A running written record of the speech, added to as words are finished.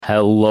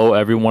Hello,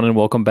 everyone, and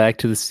welcome back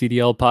to the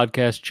CDL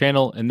podcast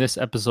channel. In this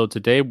episode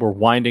today, we're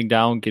winding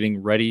down,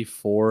 getting ready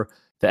for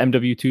the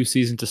MW2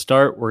 season to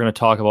start. We're going to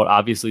talk about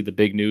obviously the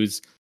big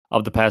news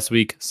of the past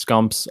week,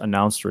 Scump's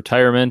announced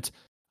retirement,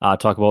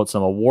 talk about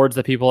some awards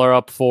that people are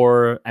up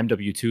for,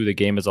 MW2, the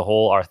game as a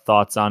whole, our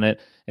thoughts on it,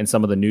 and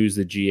some of the news,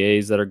 the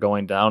GAs that are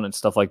going down and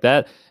stuff like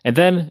that. And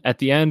then at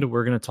the end,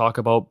 we're going to talk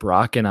about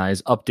Brock and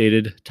I's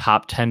updated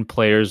top 10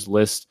 players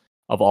list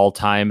of all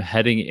time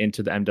heading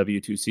into the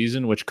MW2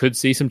 season, which could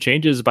see some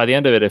changes by the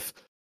end of it if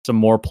some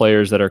more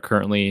players that are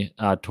currently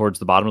towards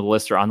the bottom of the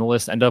list or on the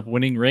list end up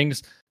winning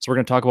rings. So we're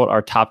going to talk about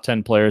our top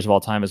 10 players of all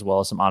time as well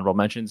as some honorable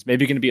mentions.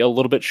 Maybe going to be a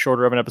little bit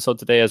shorter of an episode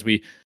today as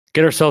we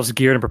get ourselves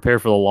geared and prepare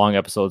for the long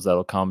episodes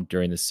that'll come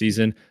during the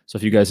season. So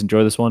if you guys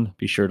enjoy this one,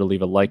 be sure to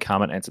leave a like,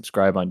 comment, and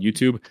subscribe on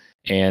YouTube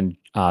and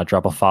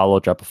drop a follow,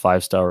 drop a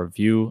 5-star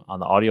review on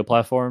the audio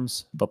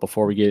platforms. But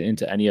before we get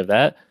into any of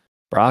that,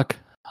 Brock,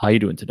 how you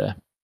doing today?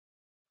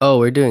 Oh,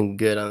 we're doing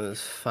good on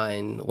this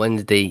fine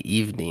Wednesday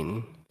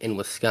evening in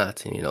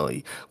Wisconsin.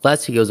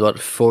 Last week it was about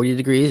 40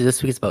 degrees.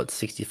 This week it's about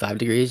 65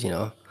 degrees.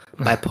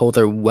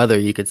 Bipolar weather.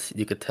 You could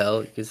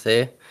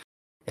say.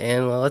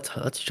 And well,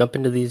 let's jump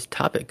into these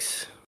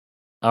topics.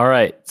 All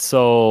right.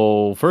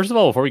 So first of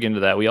all, before we get into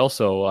that, we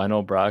also, I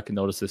know Brock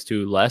noticed this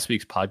too. Last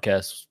week's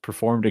podcast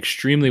performed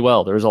extremely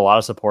well. There was a lot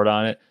of support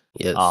on it.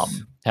 Yes.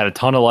 Had a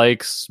ton of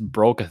likes,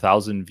 broke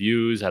 1,000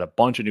 views, had a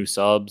bunch of new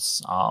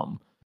subs.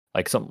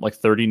 Like something like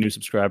 30 new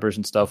subscribers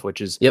and stuff, which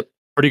is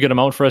pretty good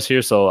amount for us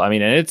here. So I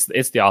mean, and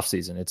it's the off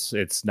season.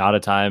 It's not a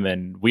time,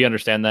 and we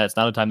understand that it's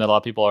not a time that a lot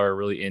of people are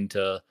really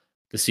into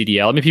the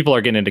CDL. I mean, people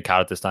are getting into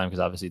COD at this time because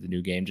obviously the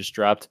new game just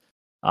dropped.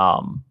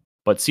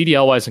 But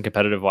CDL wise and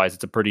competitive wise,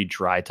 it's a pretty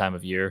dry time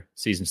of year.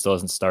 Season still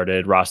hasn't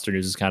started. Roster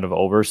news is kind of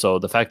over. So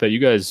the fact that you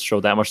guys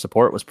showed that much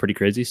support was pretty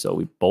crazy. So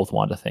we both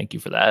want to thank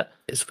you for that.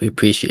 Yes, we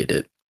appreciate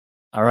it.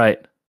 All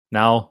right,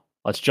 now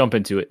let's jump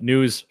into it.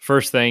 News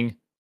first thing.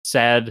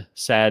 Sad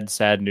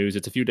news.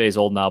 It's a few days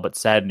old now, but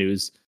sad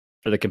news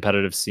for the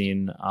competitive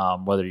scene.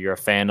 Whether you're a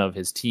fan of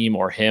his team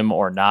or him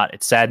or not,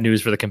 it's sad news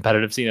for the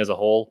competitive scene as a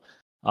whole.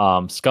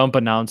 Scump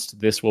announced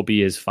this will be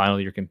his final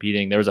year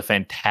competing. There was a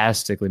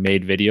fantastically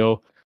made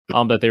video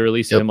that they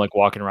released of him like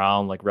walking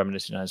around, like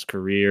reminiscing on his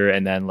career,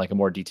 and then like a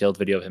more detailed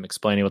video of him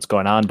explaining what's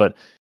going on. But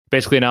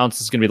basically announced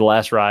it's going to be the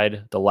last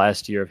ride, the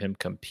last year of him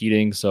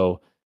competing.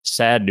 So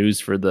sad news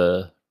for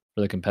the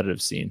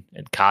competitive scene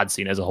and COD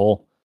scene as a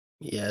whole.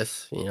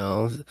 Yes,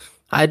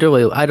 I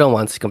don't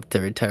want Scump to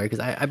retire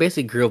because I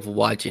basically grew up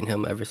watching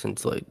him ever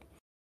since like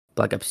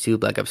Black Ops 2,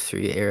 Black Ops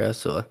 3 era.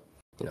 So,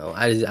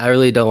 I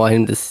really don't want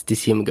him to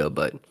see him go,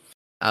 but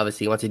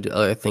obviously he wants to do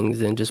other things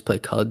than just play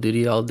Call of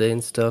Duty all day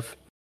and stuff.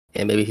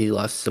 And maybe he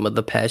lost some of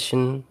the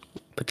passion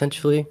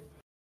potentially.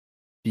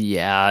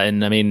 Yeah,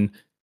 and I mean,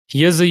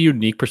 he has a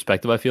unique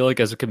perspective, I feel like,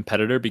 as a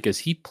competitor because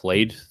he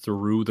played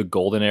through the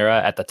golden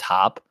era at the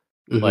top.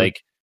 Mm-hmm.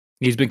 Like,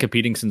 he's been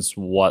competing since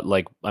what?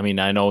 Like, I mean,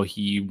 I know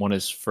he went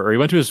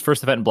to his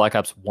first event in Black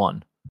Ops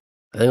 1.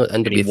 I think it was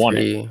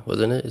MW3,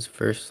 wasn't it? His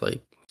first,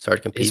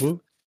 started competing?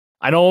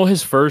 I know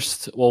his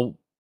first, well,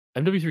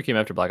 MW3 came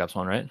after Black Ops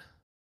 1, right?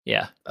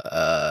 Yeah.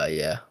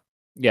 Yeah.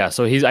 Yeah,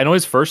 so I know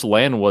his first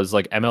LAN was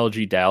like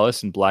MLG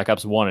Dallas and Black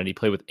Ops 1, and he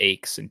played with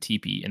Aches and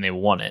TP, and they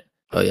won it.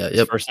 Oh, yeah,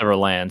 His first ever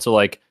LAN. So,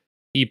 like,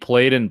 he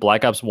played in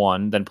Black Ops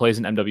 1, then plays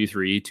in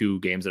MW3, two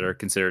games that are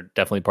considered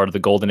definitely part of the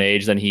golden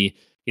age. Then he,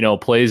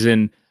 plays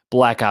in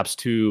Black Ops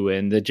 2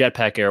 and the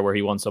Jetpack era where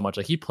he won so much.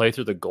 Like, he played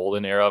through the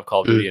golden era of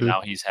Call of Duty, and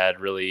now he's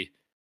had really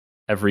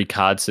every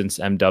COD since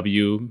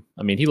MW.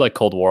 I mean, he liked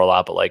Cold War a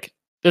lot, but like,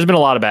 there's been a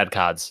lot of bad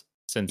CODs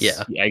since he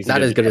exited.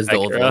 Not as good as the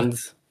old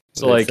ones.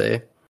 So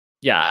like,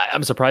 yeah,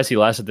 I'm surprised he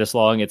lasted this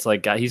long. It's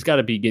like he's got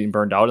to be getting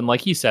burned out, and like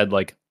he said,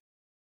 like,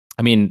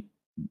 I mean,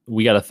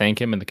 we got to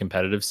thank him in the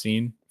competitive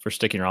scene for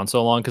sticking around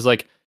so long because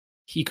like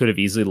he could have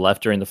easily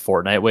left during the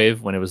Fortnite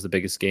wave when it was the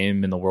biggest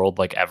game in the world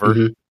like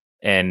ever,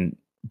 and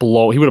he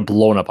would have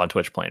blown up on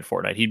Twitch playing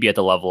Fortnite. He'd be at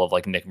the level of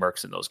like Nick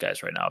Merckx and those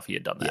guys right now if he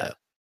had done that.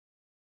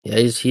 Yeah,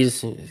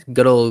 he's a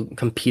good old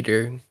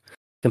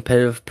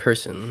competitive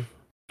person.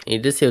 And he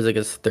did say it was like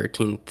his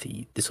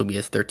 13th. This will be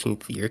his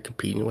 13th year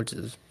competing, which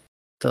is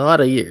a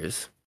lot of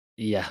years.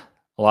 Yeah,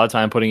 a lot of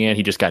time putting in.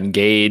 He just got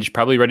engaged,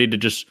 probably ready to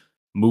just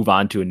move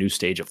on to a new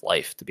stage of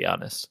life, to be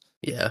honest.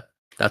 Yeah,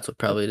 that's what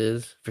probably it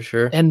is for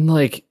sure. And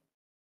like,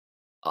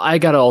 I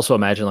gotta also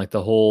imagine like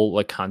the whole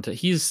like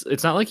content.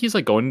 It's not like he's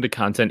like going into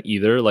content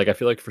either. Like, I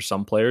feel like for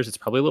some players, it's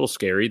probably a little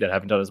scary that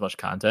haven't done as much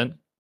content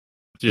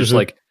to just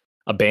like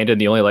abandon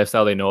the only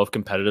lifestyle they know of,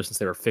 competitive, since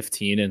they were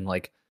 15, and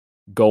like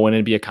go in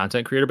and be a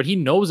content creator. But he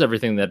knows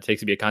everything that it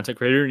takes to be a content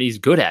creator, and he's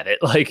good at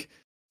it. Like,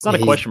 it's not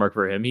a question mark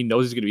for him. He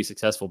knows he's going to be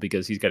successful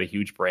because he's got a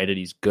huge brand and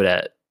he's good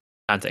at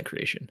content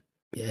creation.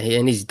 Yeah,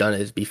 and he's done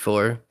it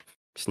before.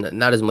 Just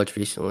not as much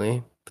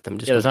recently. But I'm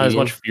just there's not as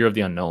much fear of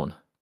the unknown.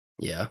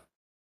 Yeah.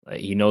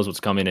 He knows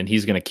what's coming and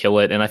he's going to kill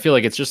it. And I feel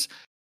like it's just,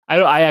 I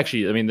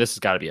mean, this has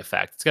got to be a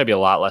fact. It's got to be a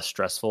lot less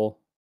stressful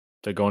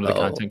to go into the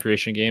content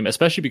creation game,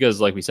 especially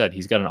because, like we said,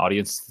 he's got an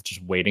audience that's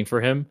just waiting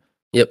for him.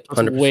 Yep, It's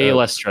hundred way percent.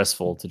 less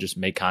stressful to just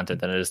make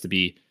content than it is to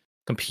be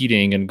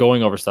competing and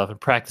going over stuff and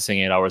practicing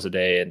 8 hours a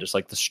day and just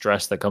like the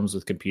stress that comes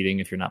with competing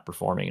if you're not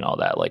performing and all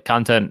that. Like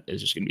content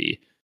is just going to be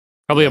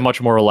probably a Yeah,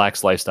 much more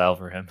relaxed lifestyle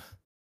for him.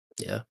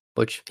 yeah.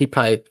 Which he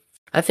probably,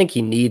 I think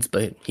he needs,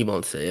 but he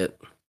won't say it.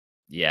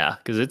 Yeah,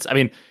 because I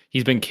mean,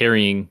 he's been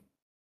carrying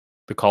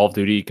the Call of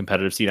Duty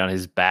competitive scene on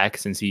his back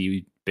since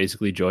he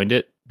basically joined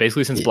it.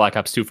 Basically, since Yeah, Black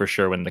Ops 2 for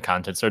sure, when the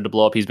content started to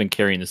blow up, he's been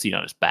carrying the scene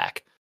on his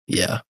back.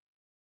 yeah,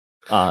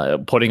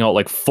 Putting out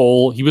like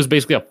he was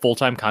basically a full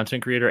time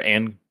content creator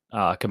and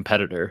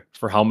competitor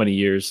for how many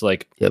years?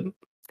 Like, yep,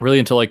 really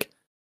until like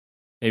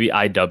maybe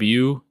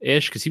IW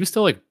ish, because he was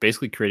still like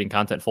basically creating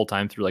content full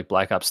time through like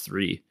Black Ops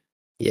 3.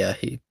 yeah.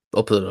 He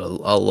uploaded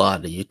a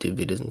lot of YouTube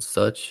videos and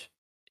such.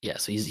 Yeah,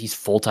 so he's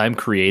full time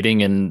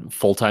creating and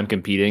full time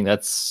competing.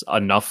 That's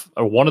enough,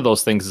 or one of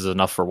those things is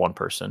enough for one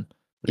person.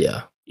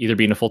 Yeah, Either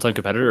being a full time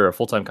competitor or a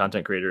full time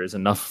content creator is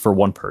enough for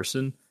one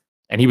person,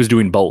 and he was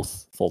doing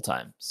both full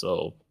time.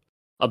 So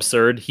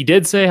absurd. He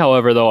did say,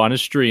 however, though, on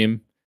his stream,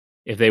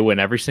 if they win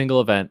every single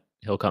event,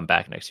 he'll come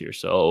back next year.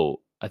 So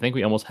I think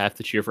we almost have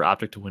to cheer for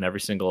OpTic to win every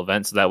single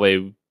event, so that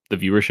way the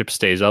viewership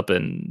stays up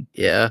and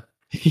yeah.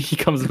 he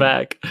comes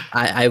back.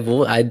 I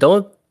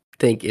don't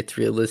think it's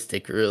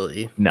realistic,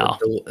 really. No,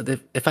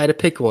 If I had to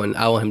pick one,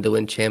 I want him to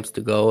win champs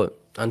to go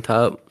on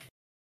top.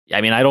 I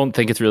mean, I don't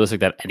think it's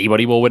realistic that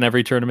anybody will win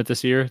every tournament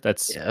this year.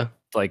 Yeah,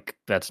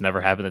 That's never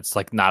happened. It's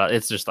like not.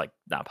 It's just like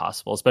not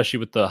possible, especially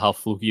with how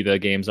fluky the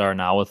games are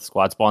now with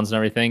squad spawns and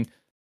everything.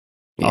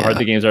 How hard yeah,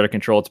 the games are to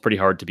control. It's pretty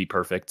hard to be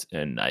perfect,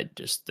 and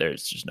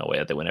there's just no way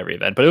that they win every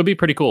event. But it would be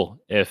pretty cool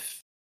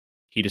if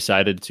he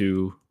decided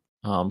to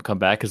come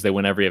back because they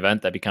win every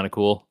event. That'd be kind of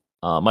cool.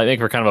 Might make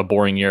for kind of a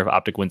boring year if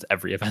OpTic wins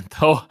every event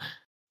though.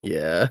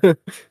 yeah. Good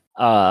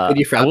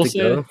year for I will Optic say,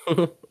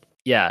 though.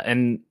 yeah,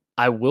 and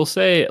I will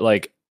say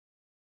like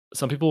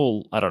some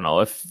people, I don't know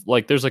if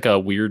like there's like a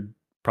weird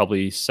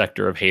probably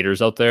sector of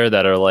haters out there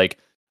that are like,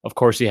 of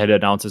course he had to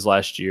announce his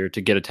last year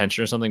to get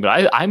attention or something,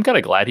 but I'm kind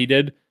of glad he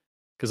did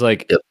because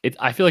like Yep.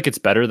 I feel like it's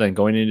better than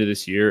going into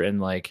this year and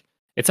like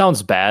it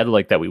sounds bad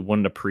like that we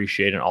wouldn't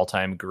appreciate an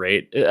all-time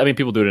great. I mean,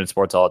 people do it in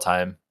sports all the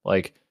time.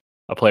 Like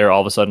a player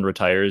all of a sudden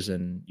retires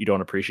and you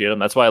don't appreciate him.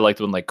 That's why I liked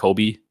when like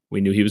Kobe,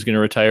 we knew he was going to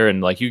retire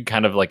and like you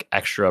kind of like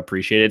extra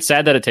appreciate it. It's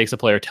sad that it takes a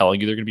player telling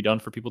you they're going to be done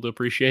for people to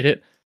appreciate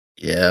it.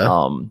 Yeah,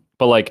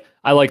 But like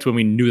I liked when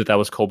we knew that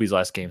was Kobe's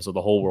last game, so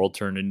the whole world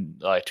tuned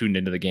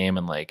into the game,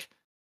 and like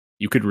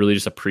you could really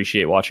just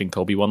appreciate watching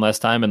Kobe one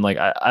last time. And like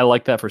I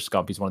like that for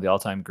Scump. He's one of the all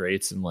time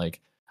greats, and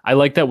like I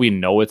like that we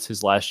know it's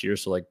his last year,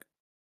 so like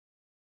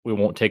we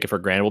won't take it for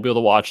granted. We'll be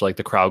able to watch like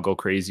the crowd go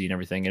crazy and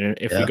everything. And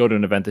if we yeah. go to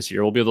an event this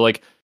year, we'll be able to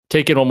like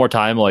take it one more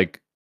time,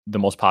 like the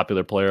most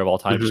popular player of all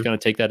time. Just Hmm. gonna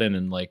take that in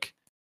and like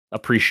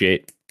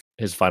appreciate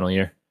his final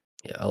year.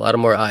 Yeah, a lot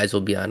of more eyes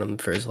will be on him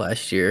for his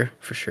last year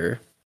for sure.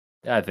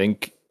 Yeah, I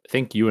think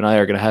you and I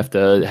are gonna have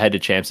to head to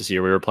champs this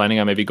year. We were planning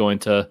on maybe going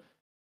to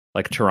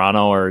like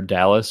Toronto or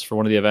Dallas for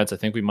one of the events. I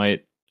think we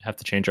might have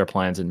to change our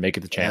plans and make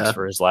it the champs Yeah,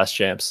 for his last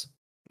champs.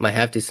 might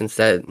have to since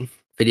that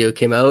video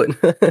came out.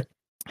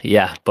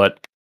 Yeah,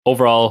 but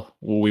overall,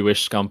 we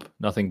wish Scump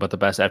nothing but the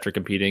best after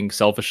competing.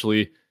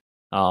 Selfishly,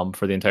 for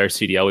the entire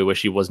CDL, we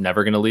wish he was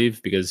never going to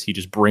leave because he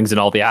just brings in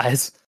all the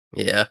eyes.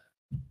 Yeah,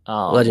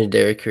 Um,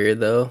 legendary career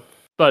though.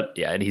 but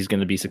yeah, and he's going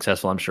to be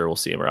successful. I'm sure we'll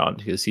see him around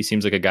because he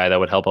seems like a guy that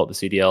would help out the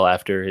CDL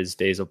after his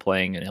days of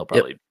playing, and he'll Yep.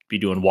 probably be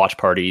doing watch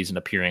parties and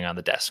appearing on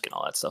the desk and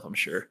all that stuff. I'm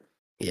sure.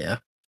 Yeah.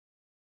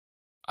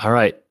 All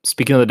right.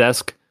 Speaking of the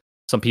desk,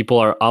 some people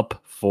are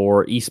up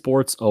for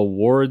esports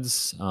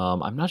awards.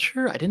 I'm not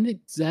sure. I didn't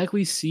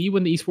exactly see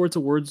when the esports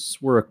awards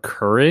were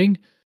occurring,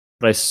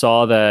 but I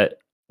saw that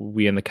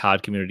we in the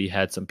COD community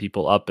had some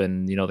people up,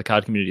 and you know the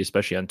COD community,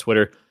 especially on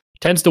Twitter,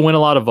 tends to win a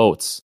lot of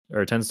votes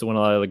or tends to win a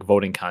lot of like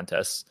voting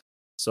contests.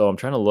 So I'm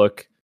trying to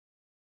look.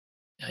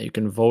 Yeah, you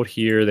can vote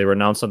here. They were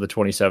announced on the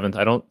 27th.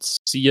 I don't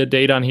see a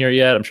date on here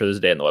yet. I'm sure there's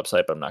a date on the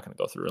website, but I'm not going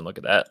to go through and look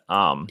at that.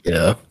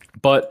 Yeah.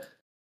 But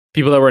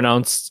people that were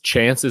announced,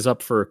 Chance is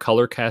up for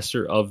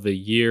Colorcaster of the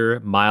Year.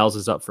 Miles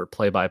is up for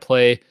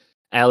Play-by-Play.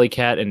 Alley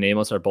Cat and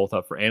Nameless are both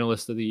up for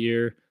Analyst of the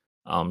Year.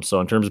 So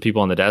in terms of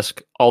people on the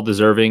desk, all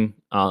deserving.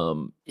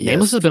 Nameless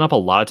Yes. has been up a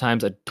lot of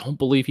times. I don't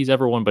believe he's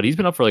ever won, but he's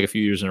been up for like a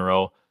few years in a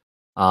row.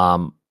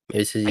 Um,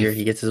 Maybe it's his I, year.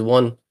 He gets his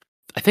one.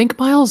 I think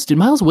did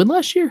Miles win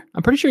last year?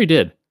 I'm pretty sure he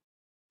did.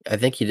 I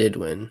think he did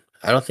win.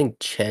 I don't think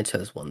Chance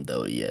has one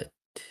though yet.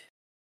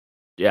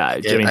 Yeah,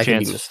 I mean, I can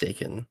be Chance,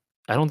 mistaken.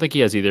 I don't think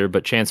he has either,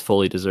 but Chance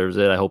fully deserves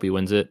it. I hope he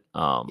wins it.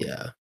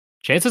 Yeah.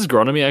 Chance has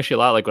grown on me actually a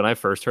lot. Like when I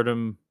first heard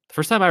him, the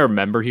first time I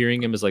remember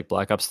hearing him is like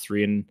Black Ops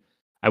 3, and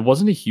I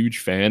wasn't a huge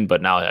fan,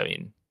 but now, I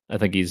mean, I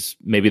think he's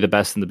maybe the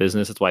best in the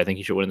business. That's why I think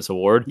he should win this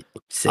award.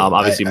 Same.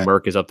 Obviously,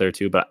 Merc is up there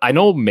too, but I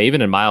know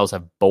Maven and Miles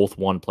have both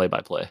won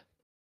play-by-play.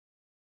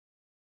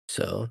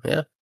 So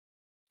yeah.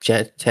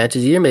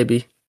 Chance's year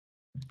maybe.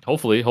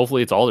 Hopefully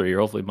it's all their year.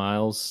 Hopefully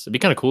Miles. It'd be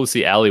kind of cool to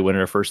see Allie win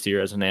her first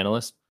year as an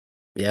analyst.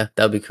 Yeah,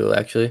 that'd be cool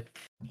actually.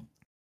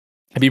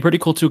 It'd be pretty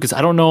cool too, because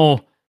I don't know.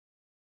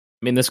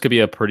 I mean, this could be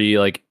a pretty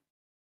like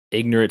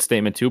ignorant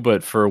statement too,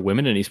 but for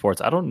women in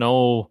esports, I don't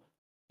know.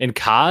 In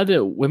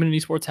COD, women in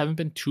esports haven't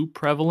been too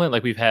prevalent.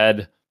 Like we've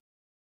had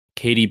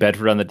Katie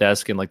Bedford on the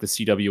desk in like the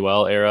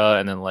CWL era,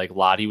 and then like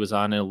Lottie was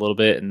on it a little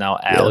bit, and now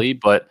Allie.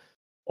 But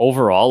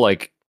overall,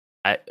 like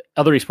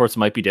other esports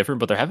might be different,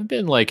 but there haven't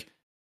been like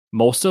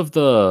most of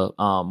the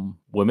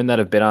women that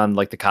have been on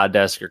like the COD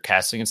desk or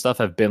casting and stuff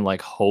have been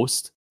like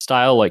host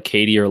style, like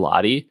Katie or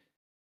Lottie.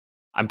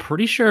 I'm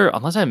pretty sure,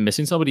 unless I'm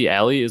missing somebody,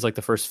 Allie is like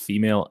the first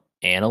female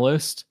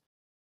analyst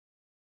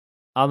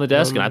on the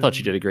desk, and I thought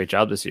she did a great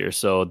job this year.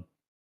 So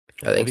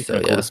I think it'd be so.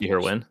 kind of cool Yeah, to see her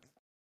win.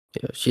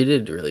 yeah, she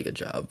did a really good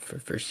job for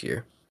first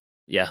year.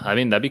 Yeah, I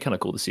mean that'd be kind of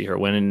cool to see her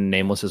win in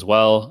Nameless as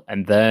well.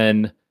 And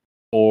then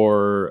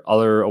for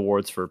other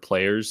awards for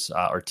players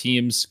or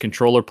teams,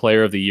 Controller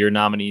Player of the Year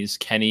nominees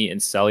Kenny and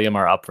Celium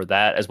are up for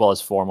that, as well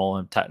as Formal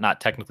and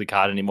not technically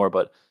COD anymore,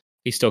 but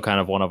he's still kind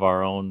of one of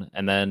our own.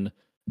 And then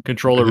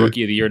Controller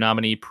Rookie of the Year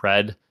nominee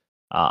Pred.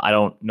 I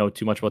don't know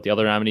too much about the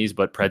other nominees,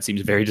 but Pred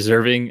seems very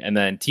deserving. And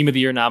then Team of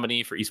the Year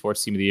nominee for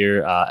Esports Team of the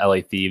Year,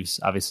 LA Thieves,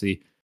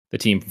 obviously the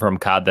team from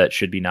COD that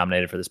should be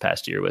nominated for this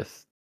past year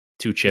with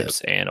 2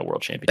 chips and a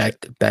world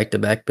championship. Back to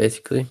back,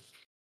 basically.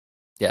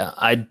 Yeah,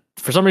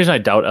 for some reason I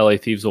doubt LA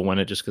Thieves will win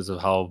it just because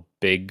of how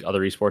big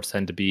other esports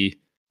tend to be.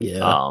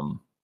 Yeah.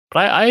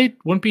 But I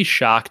wouldn't be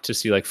shocked to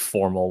see like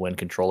Formal win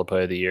Controller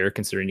Player of the Year,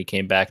 considering he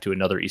came back to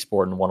another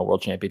esport and won a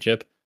world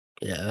championship.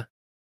 Yeah.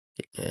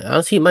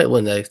 Honestly, he might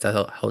win that.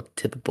 That's how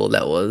typical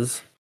that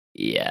was.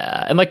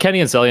 Yeah, and like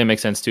Kenny and Celium make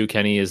sense too.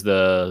 Kenny is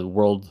the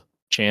world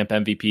champ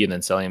MVP, and then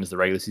Celium is the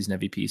regular season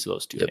MVP. So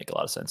those two make a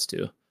lot of sense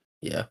too.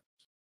 Yeah.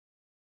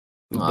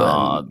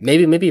 But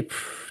maybe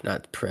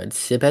not Pred.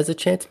 Sib has a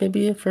chance,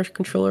 maybe for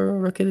Controller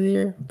Rookie of the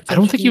Year. I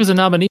don't think he was a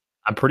nominee.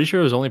 I'm pretty sure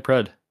it was only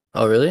Pred.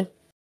 Oh, really?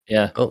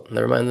 Yeah. Oh,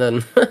 never mind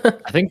then.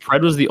 I think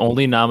Pred was the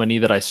only nominee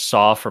that I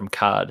saw from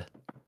COD.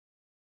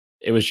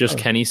 It was just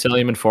Kenny,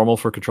 Celium, and Formal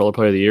for Controller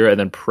Player of the Year, and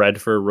then Pred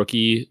for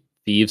Rookie,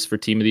 Thieves for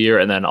Team of the Year,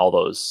 and then all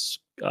those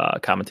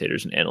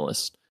commentators and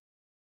analysts.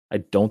 I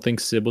don't think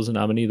Sib was a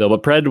nominee, though,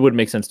 but Pred would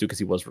make sense, too, because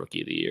he was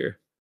Rookie of the Year.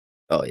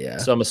 Oh, yeah.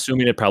 So I'm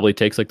assuming it probably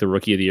takes like the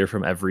Rookie of the Year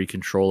from every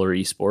controller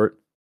esport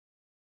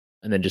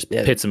and then just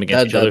pits them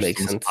against each other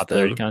in a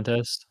popularity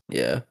contest.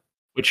 Yeah.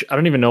 Which I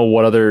don't even know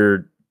what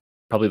other,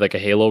 probably like a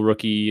Halo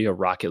rookie, a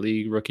Rocket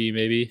League rookie,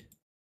 maybe.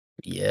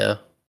 Yeah.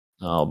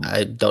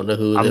 I don't know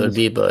who they would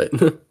be, but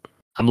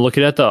I'm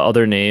looking at the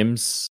other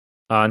names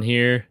on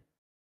here.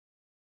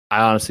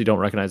 I honestly don't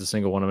recognize a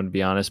single one of them, to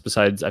be honest.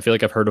 Besides, I feel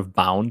like I've heard of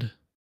Bound.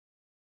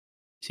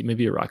 Is he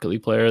maybe a Rocket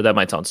League player? That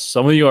might sound.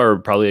 Some of you are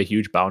probably a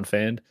huge Bound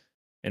fan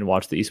and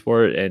watch the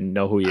esport and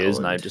know who he is,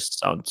 and I just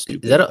sound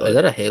stupid. Is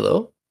that a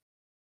Halo?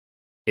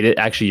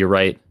 Actually, you're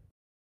right.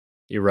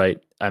 You're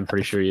right. I'm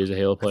pretty sure he is a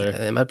Halo player.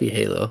 It might be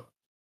Halo.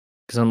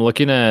 Because I'm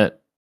looking at,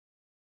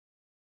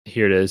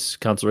 here it is,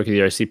 Council Rookie of the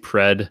Year. I see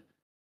Pred. I'm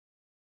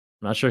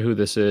not sure who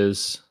this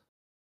is.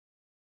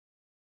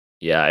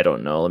 Yeah, I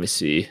don't know. Let me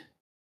see.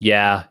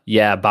 Yeah,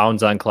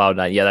 Bounds on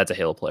Cloud9. Yeah, that's a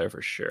Halo player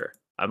for sure.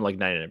 I'm like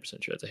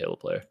 99% sure that's a Halo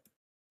player.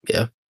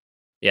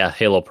 Yeah,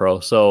 Halo Pro.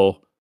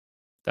 So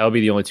that would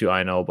be the only two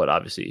I know, but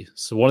obviously.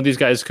 So one of these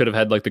guys could have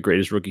had like the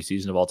greatest rookie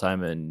season of all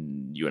time,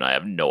 and you and I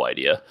have no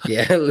idea.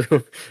 Yeah. He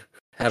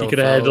could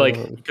have won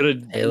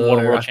a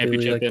world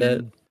championship.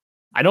 Like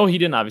I know he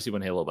didn't obviously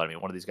win Halo, but I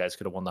mean, one of these guys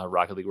could have won the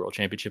Rocket League World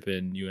Championship,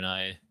 and you and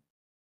I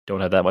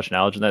don't have that much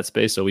knowledge in that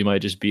space, so we might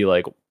just be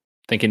like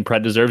thinking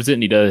Pred deserves it,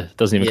 and he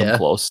doesn't even come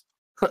close.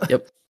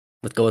 Yep.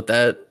 Let's go with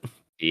that.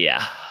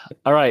 Yeah.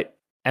 All right.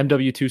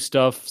 MW2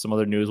 stuff, some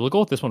other news. We'll go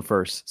with this one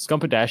first.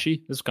 Scump and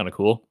Dashy. This is kind of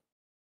cool.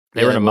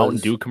 They were in a Mountain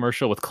Dew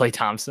commercial with Klay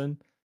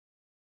Thompson.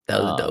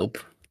 That was dope.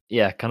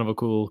 Yeah, kind of a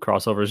cool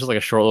crossover. It's just like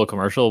a short little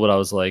commercial, but I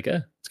was like,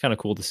 it's kind of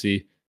cool to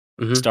see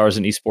stars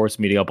in esports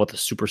meeting up with the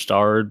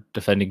superstar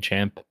defending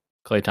champ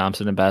Klay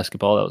Thompson in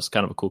basketball. That was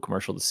kind of a cool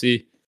commercial to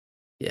see.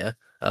 Yeah.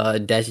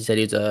 Dashy said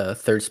he's a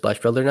third Splash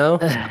brother now.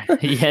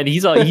 Yeah, and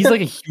he's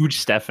like a huge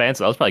Steph fan,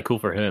 so that was probably cool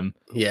for him.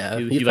 Yeah,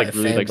 he like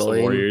really likes the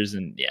Warriors,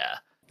 and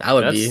I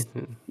would be.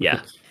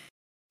 Yeah,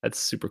 that's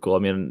super cool. I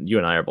mean, you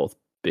and I are both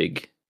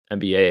big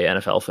NBA,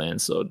 NFL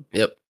fans, so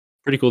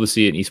pretty cool to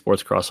see an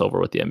esports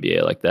crossover with the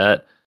NBA like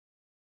that.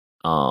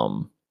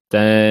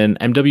 Then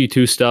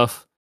MW2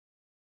 stuff.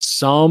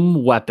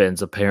 Some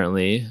weapons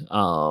apparently.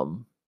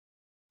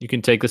 You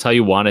can take this how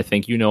you want. I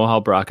think you know how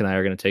Brock and I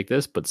are going to take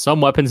this, but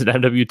some weapons in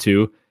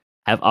MW2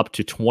 have up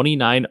to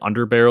 29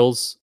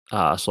 underbarrels,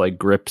 so like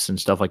grips and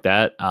stuff like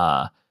that,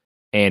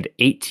 and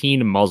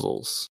 18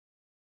 muzzles.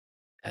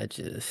 That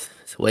just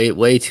it's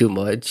way too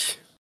much.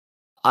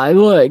 I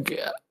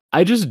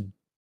just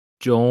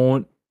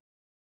don't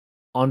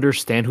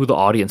understand who the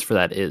audience for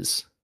that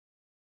is.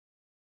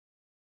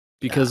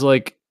 Because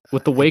like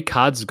with the way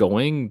COD's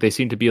going, they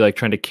seem to be like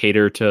trying to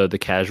cater to the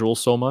casual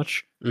so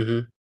much.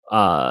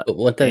 But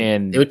one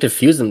thing, it would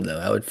confuse them though,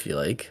 I would feel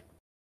like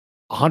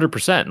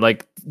 100%.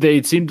 Like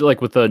they seemed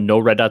like with the no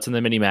red dots in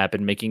the mini map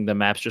and making the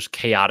maps just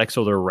chaotic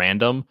so they're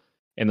random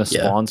and the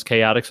spawns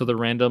chaotic so they're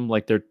random.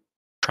 Like they're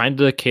trying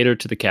to cater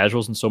to the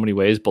casuals in so many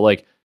ways. But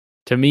like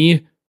to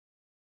me,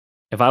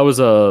 if I was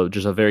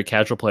just a very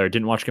casual player,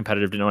 didn't watch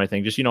competitive, didn't know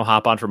anything, just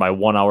hop on for my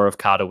 1 hour of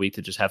COD a week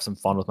to just have some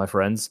fun with my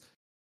friends,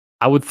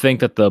 I would think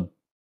that the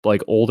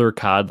like older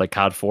COD, like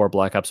COD 4,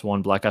 Black Ops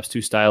 1, Black Ops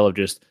 2 style of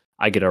just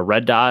I get a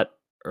red dot,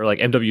 or like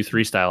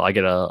MW3 style, I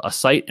get a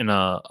sight and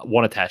a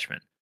one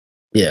attachment.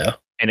 Yeah.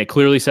 And it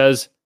clearly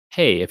says,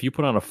 hey, if you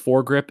put on a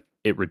foregrip,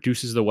 it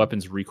reduces the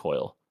weapon's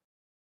recoil.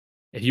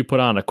 If you put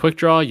on a quick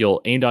draw,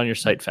 you'll aim down your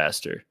sight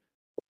faster.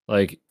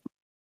 Like,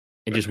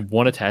 and just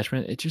one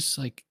attachment, it just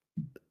like,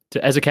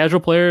 as a casual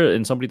player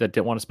and somebody that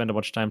didn't want to spend a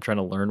bunch of time trying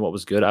to learn what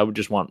was good, I would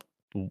just want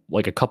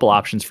like a couple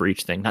options for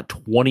each thing, not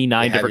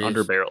 29 different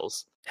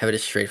underbarrels. Have it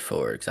as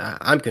straightforward, because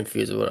I'm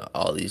confused with what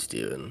all these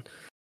do, and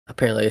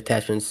apparently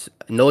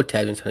no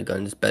attachments on a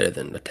gun is better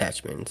than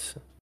attachments.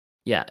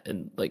 Yeah,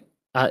 and like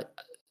I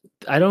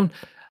I don't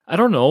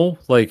know,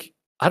 like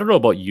I don't know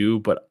about you,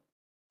 but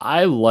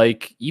I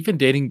like, even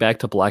dating back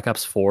to Black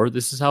Ops 4,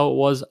 this is how it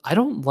was. I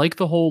don't like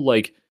the whole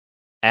like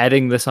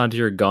adding this onto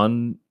your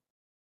gun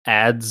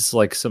adds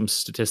like some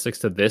statistics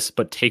to this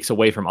but takes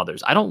away from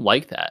others. I don't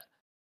like that.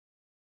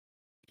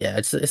 Yeah,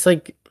 it's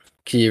like,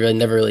 'cause you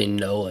never really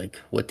know like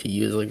what to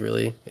use, like,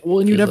 really. Well,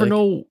 and you never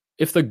know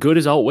if the good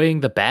is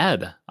outweighing the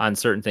bad on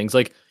certain things.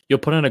 Like you'll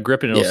put on a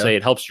grip and it'll say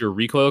it helps your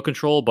recoil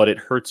control, but it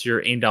hurts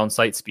your aim down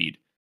sight speed.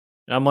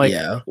 And I'm like,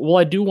 well,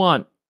 I do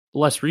want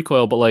less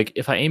recoil, but like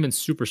if I aim in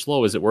super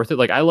slow, is it worth it?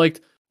 Like I liked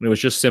when it was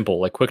just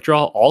simple, like quick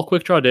draw. All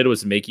quick draw did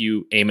was make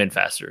you aim in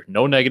faster.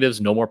 No negatives,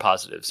 no more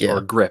positives.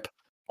 Or grip.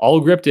 All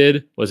grip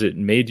did was it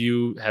made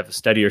you have a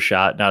steadier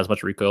shot, not as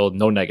much recoil,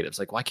 no negatives.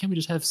 Like, why can't we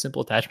just have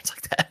simple attachments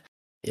like that?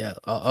 Yeah.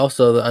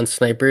 Also, on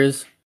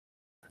snipers,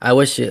 I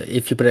wish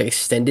if you put an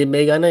extended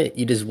meg on it,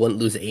 you just wouldn't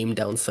lose aim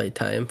down sight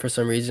time for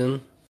some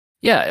reason.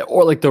 Yeah,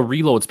 or like the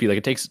reload speed. Like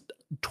it takes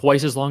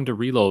twice as long to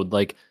reload.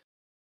 Like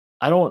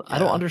I don't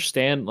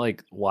understand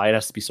like why it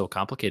has to be so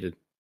complicated.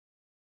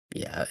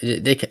 Yeah,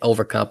 they can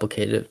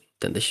overcomplicate it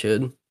than they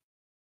should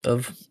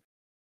have.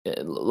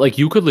 Like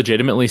you could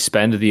legitimately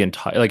spend the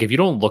entire, like if you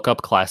don't look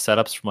up class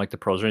setups from like the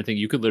pros or anything,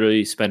 you could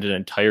literally spend the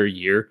entire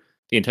year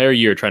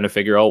trying to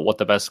figure out what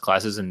the best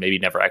class is and maybe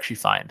never actually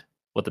find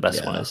what the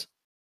best one is.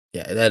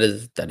 Yeah, that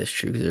is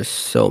true. There's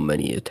so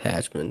many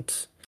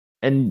attachments.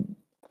 And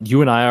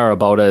you and I are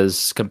about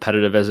as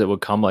competitive as it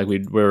would come. Like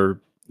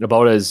we're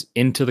about as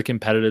into the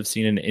competitive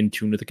scene and in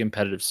tune with the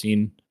competitive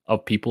scene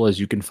of people as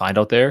you can find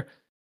out there.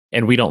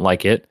 And we don't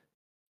like it.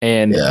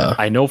 And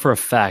I know for a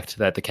fact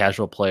that the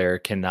casual player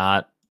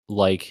cannot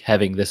like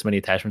having this many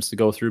attachments to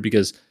go through,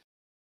 because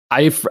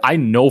I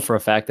know for a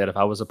fact that if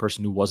I was a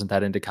person who wasn't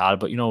that into COD,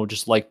 but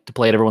just like to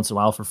play it every once in a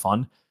while for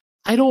fun,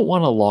 I don't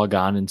want to log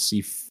on and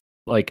see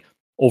like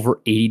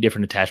over 80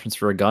 different attachments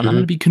for a gun. I'm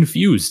going to be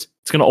confused.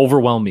 It's going to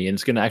overwhelm me, and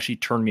it's going to actually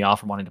turn me off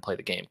from wanting to play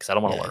the game, because I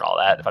don't want to learn all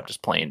that if I'm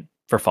just playing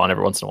for fun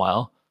every once in a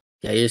while.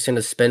 Yeah, you're just going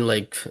to spend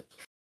like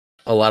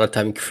a lot of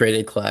time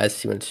creating class,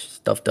 see when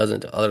stuff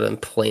doesn't, other than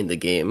playing the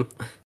game.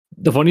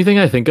 The funny thing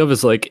I think of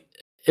is like,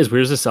 as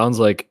weird as it sounds,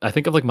 like I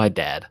think of like my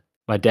dad.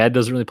 My dad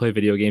doesn't really play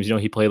video games.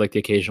 He played like the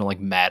occasional like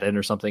Madden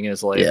or something in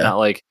his life. Not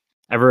like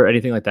ever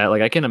anything like that.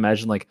 Like I can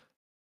imagine like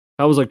if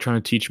I was like trying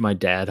to teach my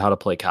dad how to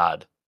play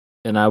COD,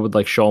 and I would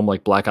like show him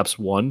like Black Ops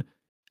 1.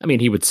 I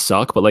mean, he would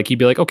suck, but like he'd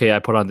be like, okay, I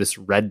put on this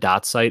red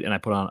dot sight and I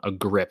put on a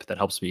grip that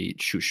helps me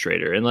shoot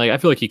straighter. And like I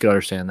feel like he could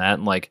understand that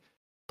and like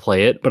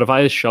play it. But if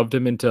I shoved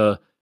him into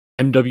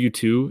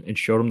MW2 and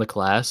showed him the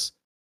class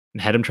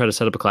and had him try to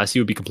set up a class, he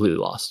would be completely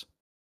lost.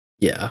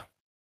 Yeah.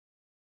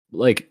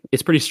 Like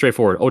it's pretty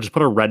straightforward. Oh, just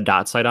put a red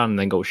dot sight on and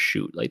then go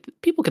shoot. Like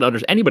people can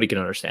understand. Anybody can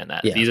understand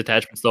that. These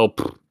attachments, though,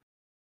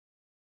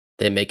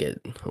 they make it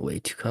way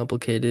too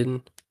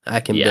complicated. I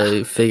can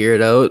barely figure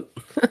it out.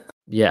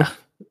 Yeah,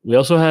 we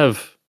also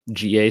have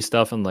GA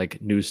stuff and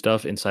like new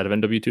stuff inside of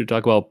MW2 to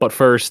talk about. But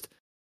first,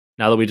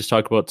 now that we just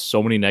talked about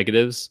so many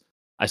negatives,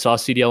 I saw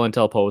CDL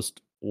Intel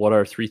post. What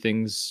are 3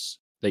 things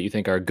that you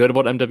think are good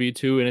about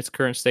MW2 in its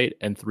current state,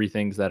 and 3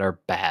 things that are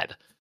bad?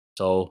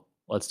 So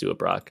let's do it,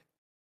 Brock.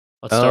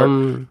 Let's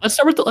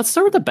start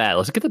with the bad.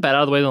 Let's get the bad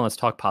out of the way, then let's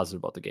talk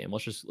positive about the game.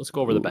 Let's go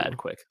over the bad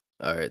quick.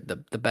 All right,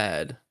 the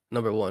bad.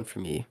 Number 1 for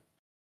me,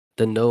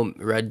 the no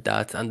red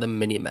dots on the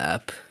mini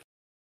map.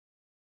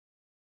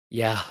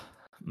 Yeah.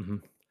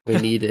 We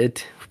need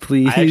it,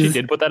 please. I actually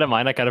did put that in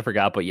mind. I kind of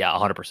forgot, but yeah,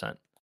 100%.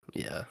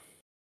 Yeah.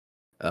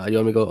 You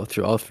want me to go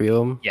through all 3 of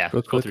them? Yeah,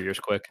 let's go through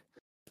yours quick.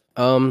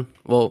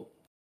 Well,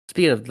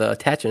 speaking of the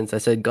attachments, I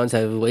said guns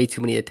have way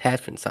too many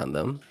attachments on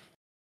them.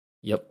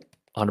 Yep,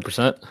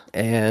 100%.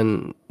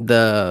 And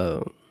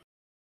the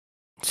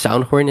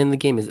sound horn in the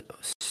game is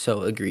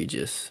so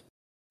egregious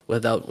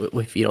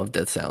if you don't have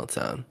dead silence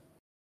on.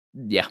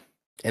 Yeah.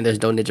 And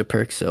there's no ninja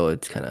perk, so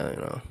it's kind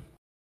of,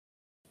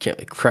 can't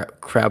like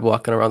crab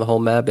walking around the whole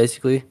map,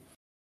 basically.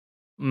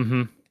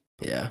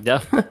 Yeah.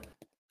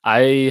 I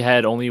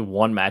had only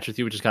one match with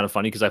you, which is kind of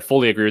funny because I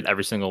fully agree with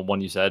every single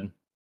one you said.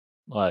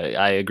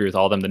 I agree with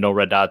all of them. The no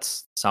red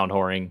dots, sound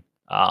whoring,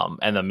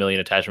 and the million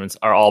attachments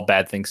are all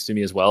bad things to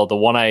me as well. The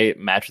one I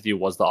matched with you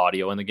was the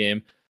audio in the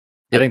game.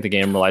 Yep. I think the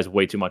game relies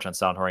way too much on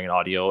sound whoring and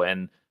audio,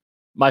 and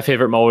my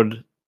favorite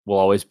mode will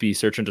always be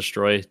search and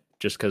destroy.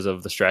 just because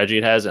of the strategy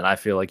it has. And I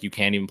feel like you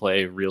can't even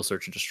play real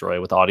search and destroy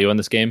with audio in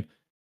this game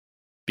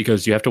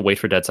because you have to wait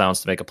for dead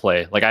silence to make a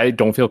play. Like I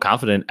don't feel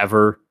confident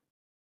ever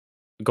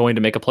going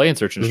to make a play in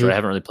search and destroy. I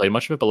haven't really played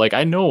much of it, but like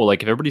I know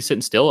like if everybody's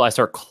sitting still, I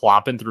start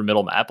clopping through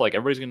middle map, like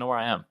everybody's gonna know where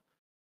I am.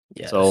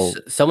 Yeah. So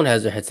Someone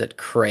has their headset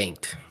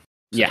cranked.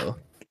 yeah.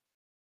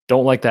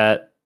 Don't like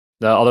that.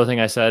 The other thing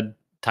I said,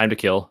 time to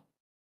kill.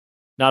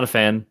 Not a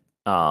fan.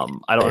 I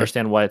don't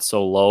understand why it's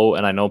so low,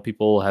 and I know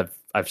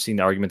I've seen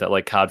the argument that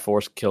like COD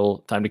Force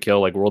time to kill,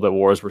 like World at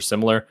Wars were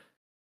similar.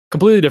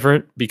 Completely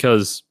different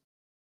because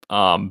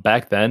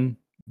back then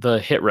the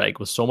hit reg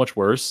was so much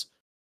worse.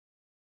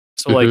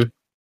 So like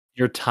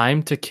your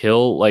time to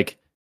kill like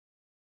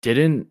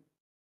didn't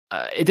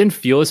it didn't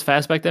feel as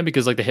fast back then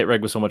because like the hit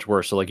reg was so much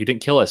worse. So like you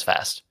didn't kill as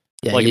fast.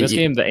 Yeah, like in this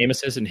game, the aim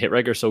assist and hit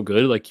reg are so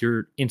good, like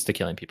you're insta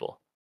killing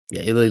people.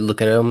 Yeah, you really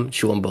look at them,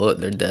 shoot one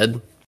bullet, they're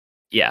dead.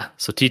 Yeah,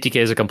 so TTK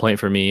is a complaint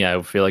for me.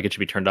 I feel like it should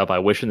be turned up. I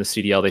wish in the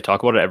CDL they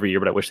talk about it every year,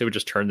 but I wish they would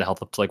just turn the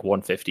health up to like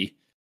 150.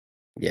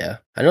 Yeah,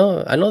 I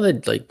know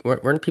that like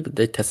weren't people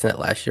they testing that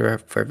last year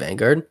for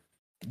Vanguard?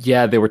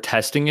 Yeah, they were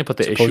testing it, but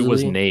the issue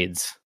was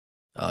nades.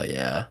 Oh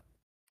yeah,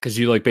 because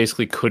you like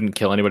basically couldn't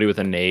kill anybody with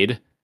a nade.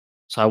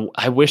 So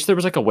I wish there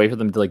was like a way for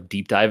them to like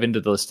deep dive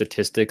into the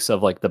statistics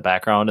of like the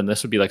background, and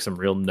this would be like some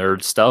real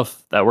nerd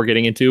stuff that we're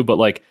getting into. But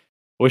like,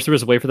 I wish there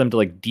was a way for them to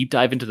like deep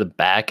dive into the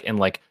back and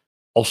like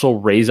also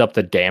raise up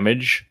the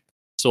damage,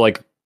 so like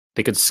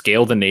they could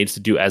scale the nades to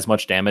do as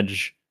much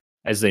damage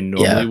as they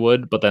normally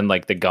would. But then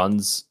like the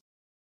guns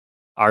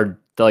are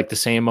like the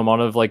same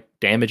amount of like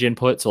damage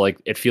input, so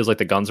like it feels like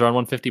the guns are on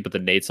 150, but the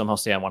nades somehow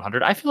stay on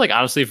 100. I feel like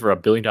honestly for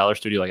 $1 billion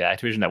studio like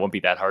Activision, that wouldn't be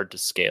that hard to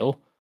scale.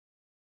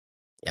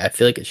 Yeah, I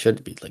feel like it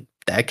should be like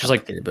that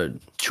complicated, just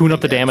like tune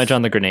up the damage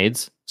on the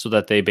grenades so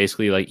that they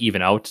basically like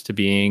even out to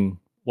being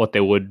what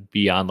they would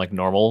be on like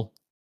normal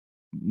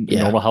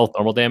health,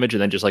 normal damage,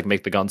 and then just like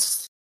make the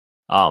guns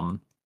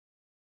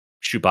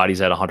shoot bodies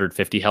at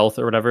 150 health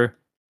or whatever.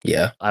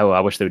 Yeah,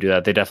 I wish they would do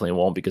that. They definitely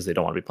won't because they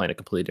don't want to be playing a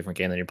completely different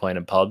game than you're playing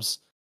in pubs.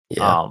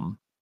 Yeah. And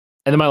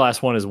then my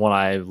last one is one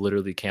I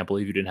literally can't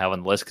believe you didn't have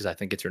on the list because I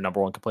think it's your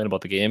number one complaint about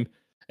the game,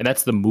 and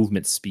that's the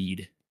movement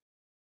speed.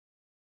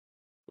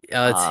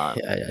 I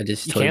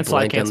just you can't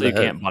slide cancel, you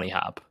can't bunny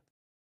hop.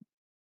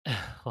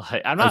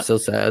 Like, I'm so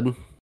sad.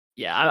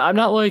 Yeah, I'm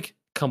not like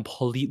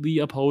completely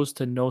opposed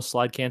to no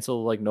slide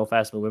cancel, like no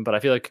fast movement, but I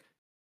feel like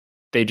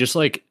they just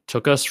like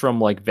took us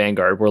from like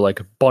Vanguard where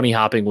like bunny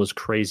hopping was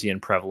crazy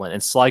and prevalent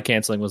and slide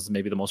canceling was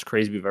maybe the most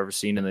crazy we've ever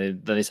seen, and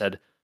then they said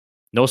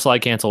no slide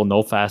cancel,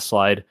 no fast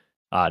slide,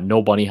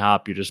 no bunny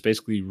hop. You're just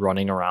basically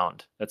running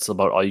around. That's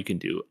about all you can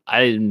do.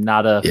 I'm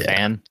not a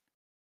fan.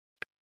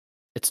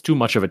 It's too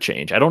much of a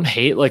change. I don't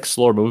hate like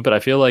slower movement, but I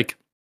feel like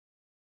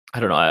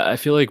I don't know. I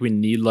feel like we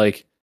need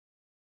like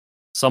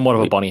somewhat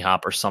of a bunny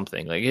hop or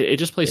something. Like it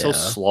just plays so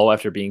slow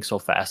after being so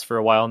fast for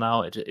a while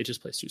now. It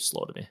just plays too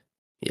slow to me.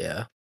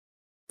 Yeah,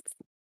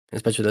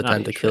 especially the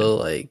time to kill.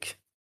 Like,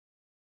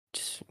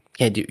 just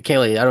can't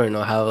really. I don't even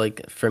know how.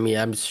 Like for me,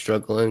 I'm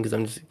struggling because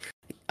I'm just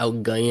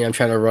outgunning. I'm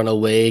trying to run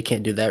away.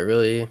 Can't do that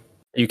really.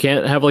 You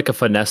can't have like a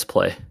finesse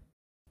play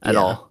at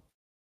all.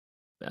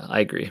 Yeah,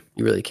 I agree.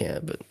 You really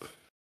can't. But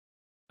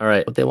all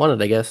right, what they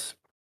wanted, I guess.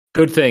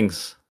 Good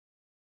things.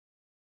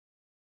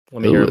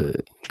 Let me hear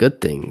them.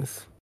 Good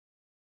things.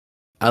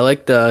 I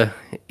like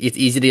it's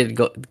easy to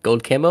get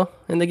gold camo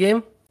in the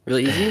game.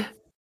 Really easy.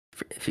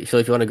 So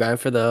if you want to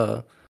grind for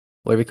the,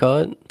 what do we call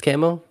it?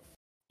 Camo?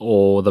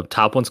 Oh, the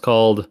top one's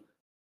called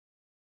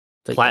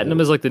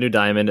Platinum is like the new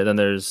diamond, and then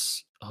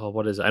there's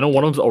what is it? I know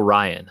one of them's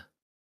Orion.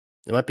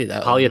 It might be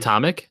that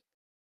Polyatomic?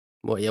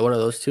 Well, yeah, one of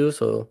those two.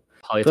 So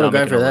Polyatomic if you want to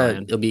grind for Orion.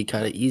 that, it'll be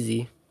kind of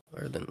easy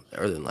other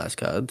than last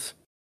CODs.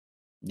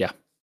 Yeah.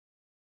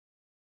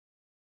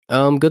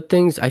 Good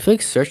things. I feel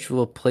like Search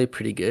will play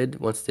pretty good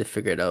once they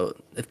figure it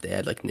out. If they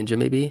add like Ninja,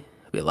 maybe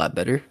it'll be a lot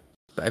better.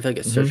 But I feel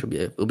like Search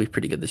will be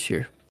pretty good this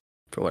year,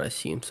 from what I've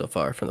seen so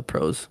far from the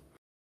pros.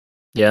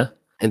 Yeah.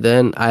 And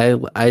then I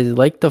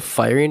like the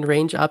firing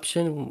range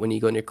option. When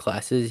you go in your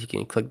classes, you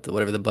can click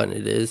whatever the button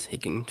it is. You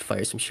can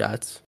fire some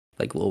shots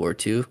like World War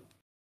II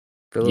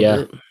for a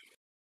little bit.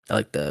 I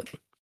like that.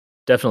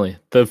 Definitely.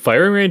 The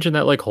firing range in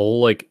that like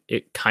whole like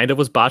it kind of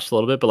was botched a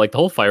little bit, but like the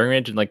whole firing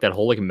range and like that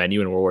whole like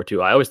menu in World War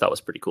II, I always thought was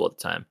pretty cool at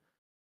the time.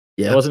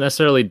 Yeah. It wasn't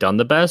necessarily done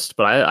the best,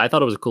 but I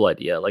thought it was a cool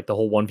idea. Like the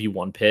whole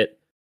 1v1 pit.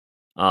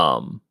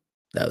 And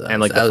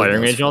like the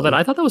firing range and all that.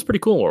 I thought that was pretty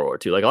cool in World War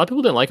II. Like a lot of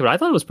people didn't like it, but I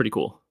thought it was pretty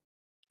cool.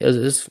 It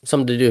was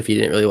something to do if you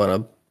didn't really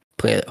want to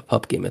play a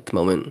pup game at the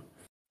moment.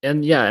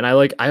 And yeah, and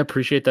I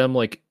appreciate them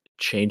like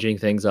changing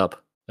things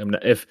up. I'm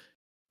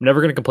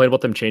never going to complain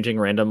about them changing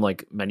random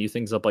like menu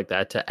things up like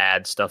that to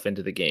add stuff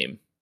into the game.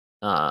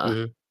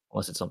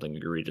 Unless it's something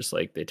egregious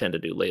like they tend to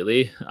do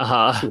lately.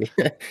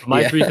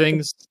 My three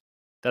things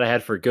that I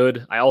had for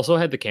good. I also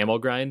had the camo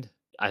grind.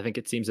 I think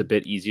it seems a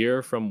bit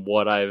easier from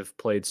what I've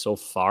played so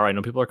far. I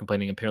know people are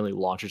complaining apparently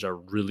launches are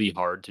really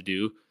hard to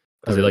do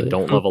because they like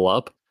don't level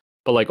up.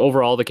 But like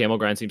overall the camo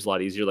grind seems a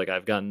lot easier. Like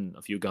I've gotten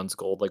a few guns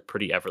gold like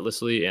pretty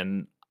effortlessly,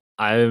 and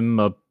I'm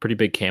a pretty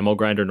big camo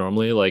grinder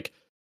normally. Like,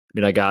 I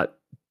mean, I got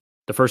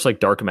the first like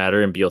Dark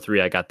Matter and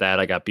BO3. I got that.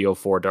 I got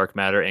BO4 Dark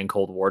Matter and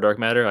Cold War Dark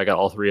Matter. I got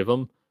all three of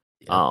them.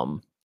 Yeah,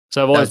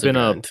 So I've that always was a been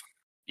grind.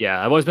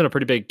 I've always been a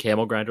pretty big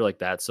camo grinder like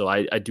that. So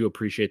I do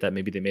appreciate that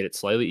maybe they made it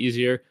slightly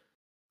easier.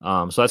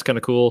 So that's kind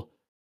of cool.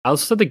 I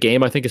also said the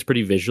game I think is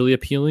pretty visually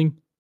appealing.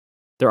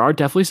 There are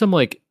definitely some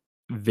like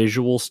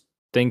visual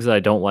things that I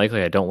don't like.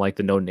 Like I don't like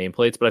the no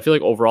nameplates, but I feel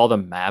like overall the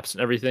maps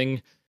and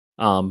everything,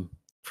 um,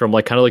 from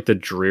like kind of like the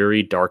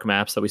dreary dark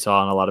maps that we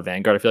saw on a lot of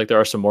Vanguard, I feel like there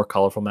are some more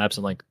colorful maps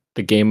and like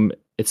the game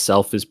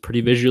itself is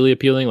pretty visually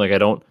appealing. Like I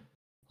don't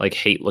like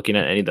hate looking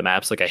at any of the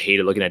maps. Like I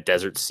hated looking at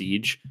Desert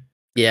Siege.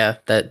 Yeah,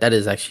 that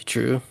is actually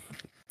true.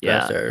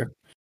 Maps Yeah, are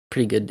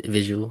pretty good yeah.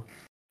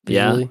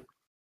 visually.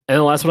 And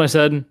the last one I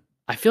said,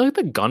 I feel like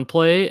the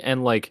gunplay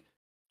and like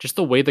just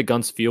the way the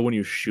guns feel when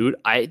you shoot,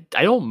 I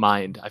don't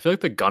mind. I feel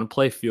like the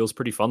gunplay feels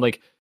pretty fun.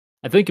 Like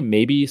I think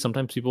maybe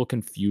sometimes people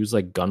confuse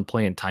like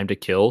gunplay and time to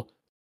kill.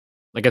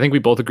 Like I think we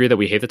both agree that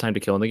we hate the time to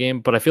kill in the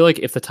game, but I feel like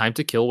if the time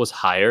to kill was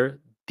higher,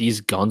 these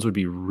guns would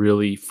be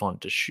really fun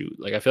to shoot.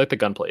 Like I feel like the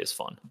gunplay is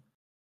fun.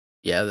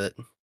 Yeah,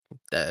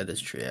 that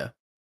is true. Yeah,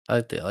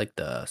 I like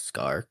the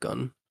Scar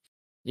gun.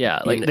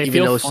 Yeah, like Even they even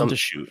feel though fun to some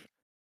shoot.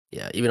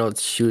 yeah, even though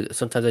it's shoot,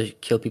 sometimes I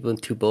kill people in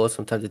 2 bullets.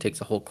 Sometimes it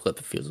takes a whole clip.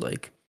 It feels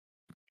like.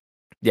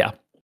 Yeah.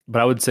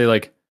 But I would say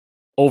like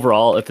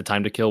overall, if the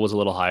time to kill was a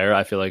little higher,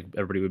 I feel like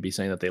everybody would be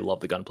saying that they love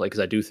the gunplay because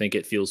I do think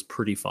it feels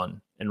pretty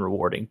fun and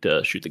rewarding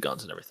to shoot the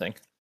guns and everything.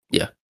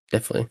 Yeah,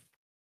 definitely.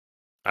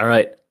 All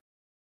right.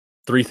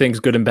 Three things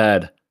good and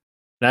bad.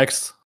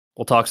 Next,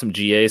 we'll talk some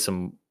GA,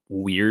 some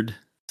weird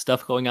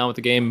stuff going on with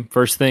the game.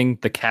 First thing,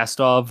 the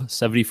Kastov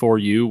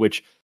 74U,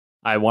 which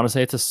I want to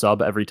say it's a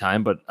sub every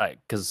time, but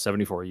because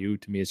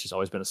 74U to me has just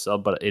always been a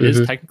sub, but it is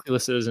Hmm. technically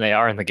listed as an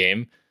AR in the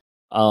game.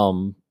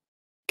 Um,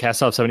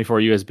 Kastov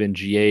 74U has been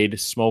GA'd.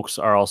 Smokes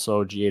are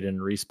also GA'd in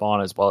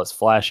respawn as well as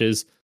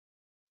flashes.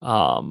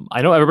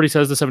 I know everybody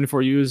says the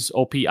 74U is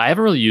OP. I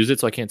haven't really used it,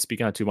 so I can't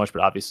speak on it too much,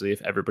 but obviously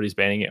if everybody's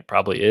banning it, it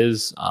probably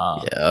is.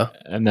 Yeah.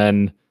 And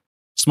then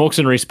smokes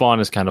and respawn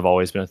has kind of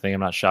always been a thing. I'm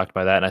not shocked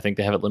by that. And I think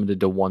they have it limited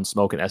to one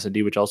smoke and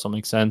S&D, which also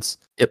makes sense.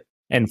 Yep.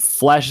 And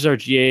flashes are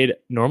GA'd.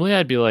 Normally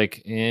I'd be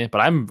like, but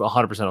I'm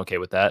 100% okay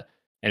with that.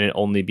 And it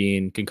only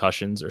being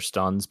concussions or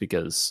stuns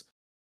because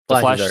the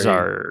Flashes flashes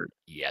are are,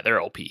 yeah,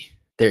 they're OP.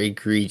 they're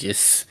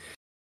egregious.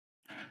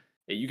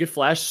 You get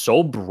flash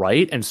so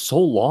bright and so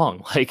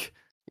long. Like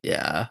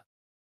Yeah.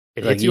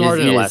 it Like hits you hard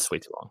and it you lasts just way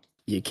too long.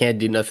 you can't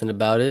do nothing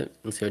about it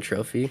until a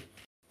trophy.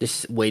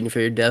 Just waiting for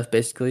your death,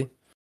 basically.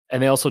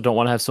 And they also don't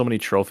want to have so many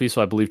trophies,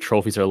 so I believe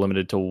trophies are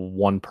limited to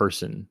one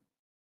person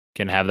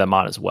can have them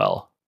on as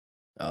well.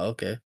 Oh,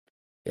 okay.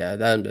 Yeah,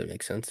 that would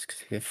make sense.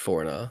 'Cause if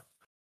for a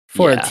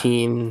Yeah.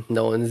 team,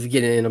 no one's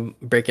getting in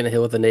breaking a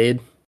hill with a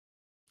nade.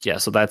 Yeah,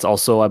 so that's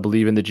also I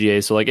believe in the GA.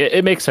 So like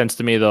it makes sense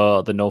to me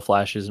the no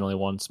flashes and only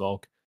one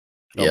smoke.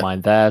 I don't Yeah.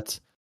 mind that.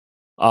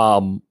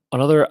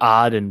 Another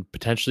odd and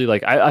potentially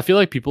like I feel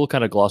like people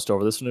kind of glossed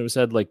over this when it was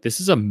said like this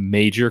is a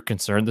major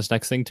concern, this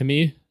next thing to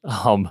me.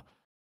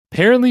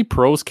 Apparently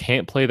pros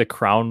can't play the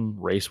Crown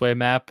Raceway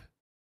map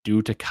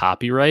due to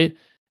copyright,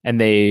 and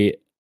they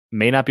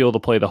may not be able to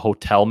play the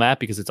hotel map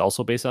because it's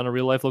also based on a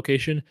real life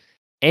location.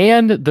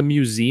 And the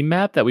museum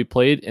map that we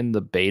played in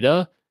the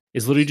beta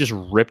is literally just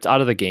ripped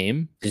out of the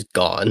game. Just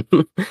gone.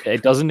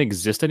 It doesn't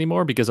exist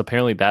anymore because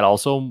apparently that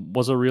also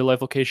was a real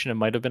life location. It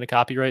might have been a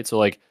copyright. So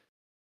like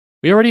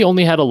we already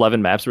only had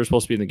 11 maps that were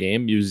supposed to be in the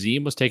game.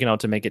 Museum was taken out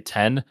to make it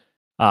 10.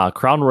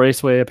 Crown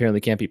Raceway apparently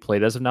can't be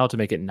played as of now to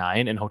make it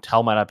 9, and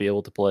Hotel might not be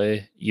able to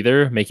play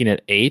either, making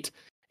it 8.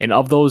 And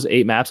of those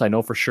 8 maps, I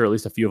know for sure at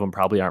least a few of them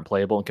probably aren't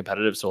playable and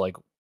competitive. So like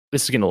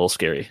this is getting a little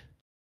scary.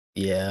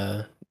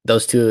 Yeah.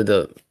 Those two,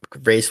 the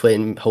Raceway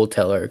and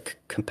Hotel, are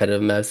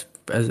competitive maps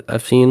as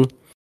I've seen.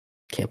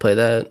 Can't play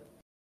that.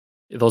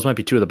 Those might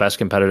be two of the best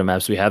competitive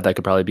maps we have that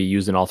could probably be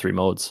used in all 3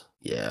 modes.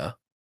 Yeah.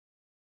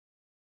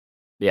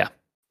 Yeah.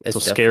 So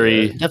It's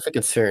scary, definitely a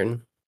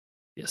concern.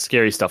 yeah,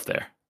 scary stuff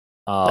there.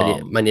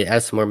 Might need to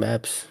add some more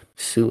maps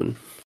soon.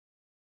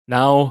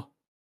 Now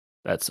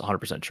that's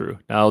 100% true.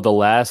 Now the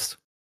last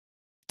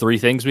 3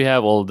 things we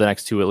have, well, the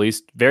next 2 at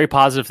least, very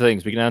positive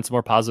things. We can add some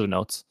more positive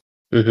notes.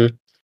 Mm-hmm.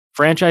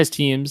 Franchise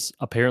teams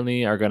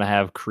apparently are going to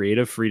have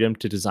creative freedom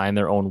to design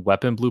their own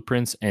weapon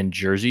blueprints and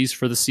jerseys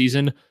for the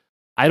season.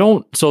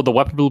 So the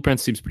weapon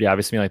blueprints seems pretty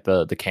obvious to me, like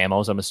the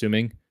camos, I'm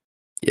assuming.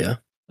 Yeah.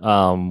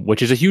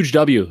 Which is a huge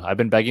W. I've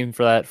been begging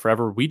for that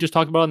forever. We just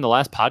talked about it in the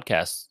last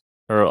podcast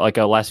or like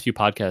a last few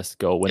podcasts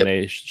ago when Yep.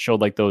 they showed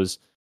like those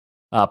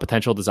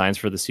potential designs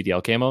for the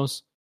CDL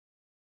camos.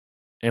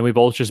 And we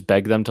both just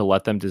begged them to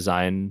let the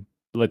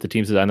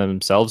teams design them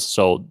themselves.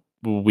 So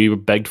we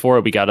begged for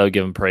it. We got to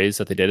give them praise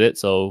that they did it.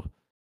 So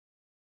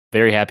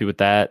very happy with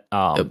that.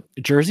 Yep.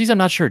 Jerseys, I'm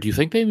not sure. Do you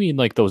think they mean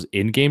like those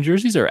in-game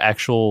jerseys or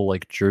actual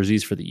like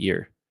jerseys for the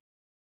year?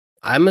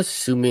 I'm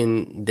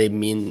assuming they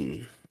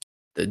mean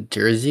the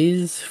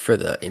jerseys for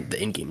the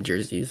in-game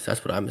jerseys.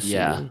 That's what I'm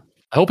Yeah. assuming.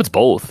 I hope it's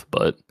both,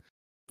 but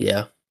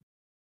Yeah.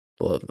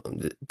 Well,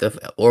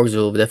 orgs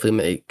will definitely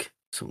make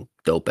some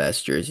dope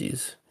ass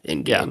jerseys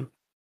in Yeah, game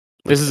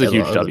this with is a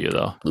huge along with W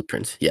though,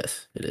 blueprints.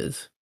 Yes, it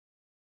is.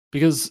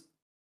 because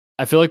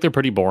I feel like they're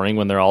pretty boring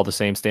when they're all the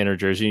same standard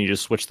jersey and you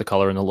just switch the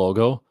color and the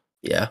logo.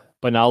 Yeah.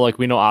 But now, like,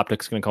 we know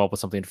OpTic's going to come up with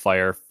something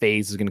fire.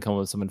 FaZe is going to come up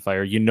with something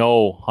fire.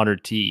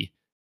 100T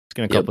is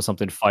going to come up Yep. with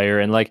something fire.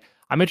 And, like,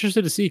 I'm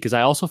interested to see because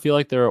I also feel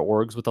like there are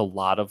orgs with a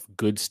lot of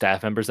good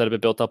staff members that have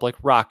been built up, like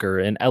Rocker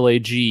and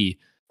LAG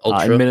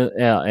Ultra.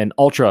 and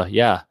Ultra.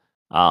 Yeah.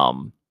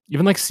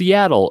 Even like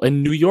Seattle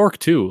and New York,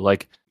 too.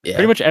 Like,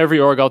 pretty Yeah. much every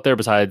org out there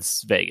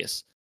besides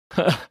Vegas.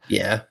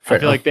 Yeah. I For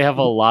feel now. like they have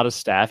a lot of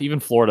staff. Even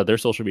Florida, their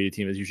social media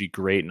team is usually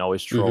great and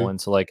always Mm-hmm. trolling.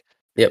 So, like,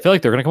 I Yep. feel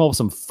like they're gonna come up with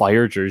some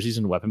fire jerseys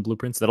and weapon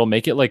blueprints that'll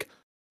make it like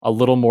a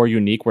little more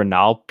unique. Where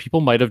now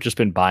people might have just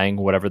been buying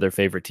whatever their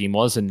favorite team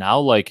was, and now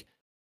like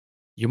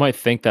you might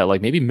think that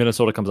like maybe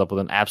Minnesota comes up with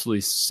an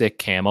absolutely sick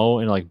camo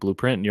and like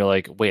blueprint, and you're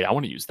like, wait, I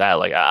want to use that.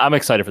 Like I'm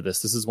excited for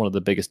this. This is one of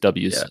the biggest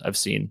W's Yeah. I've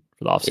seen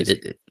for the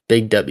offseason.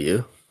 Big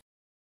W.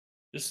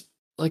 Just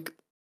like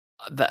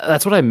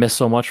that's what I miss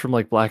so much from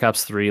like Black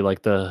Ops 3,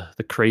 like the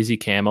crazy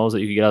camos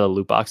that you could get out of the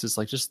loot boxes.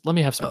 Like just let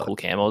me have some Oh, cool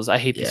camos. I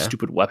hate these yeah.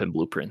 stupid weapon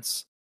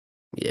blueprints.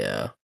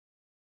 Yeah.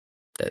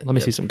 Let me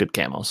Yep. see some good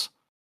camos.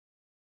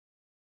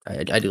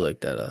 I do like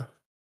that.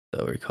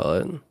 What do we call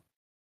it?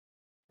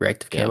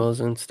 Reactive Yeah. camos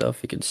and stuff.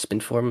 You could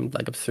spin form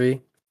Black Ops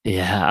 3.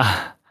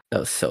 Yeah, That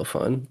was so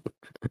fun.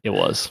 it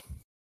was.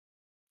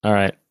 All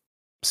right.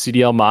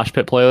 CDL Mosh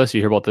Pit playlist. You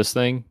hear about this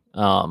thing?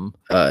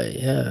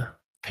 Yeah.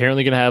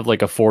 Apparently going to have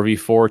like a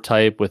 4v4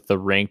 type with the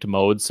ranked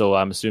mode. So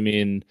I'm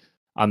assuming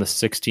on the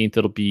 16th,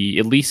 it'll be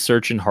at least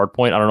search and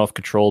hardpoint. I don't know if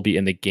control will be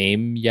in the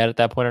game yet at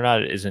that point or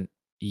not. It isn't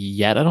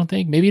yet, I don't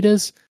think. Maybe it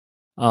is.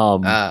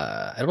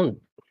 I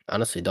don't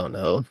honestly don't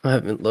know. I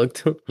haven't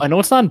looked. I know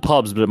it's not in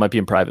pubs, but it might be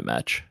in private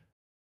match.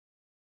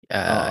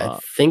 I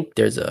think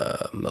there's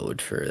a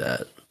mode for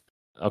that.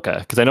 Okay,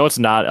 because I know it's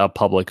not a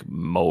public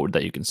mode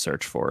that you can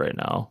search for right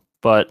now.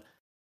 But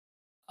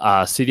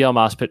CDL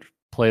Mosh Pit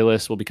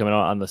playlist will be coming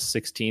out on the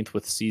 16th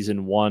with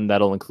season 1.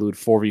 That'll include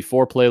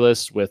 4v4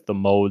 playlists with the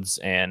modes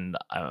and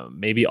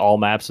maybe all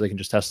maps so they can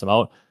just test them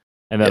out.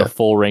 And then a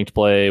full ranked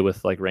play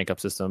with like rank up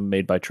system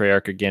made by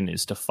Treyarch again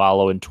is to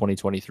follow in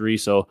 2023.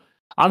 So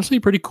honestly,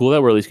 pretty cool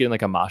that we're at least getting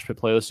like a Mosh Pit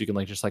playlist. You can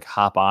like just like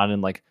hop on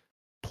and like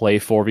play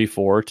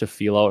 4v4 to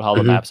feel out how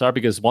the maps are.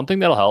 Because one thing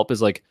that'll help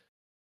is like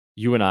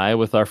you and I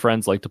with our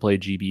friends like to play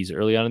GBs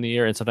early on in the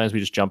year, and sometimes we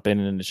just jump in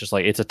and it's just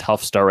like it's a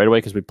tough start right away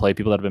because we play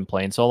people that have been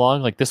playing so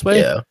long. Like this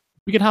way,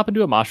 we can hop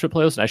into a Mosh Pit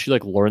playlist and actually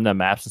like learn the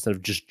maps instead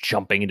of just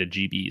jumping into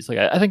GBs. Like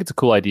I think it's a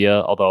cool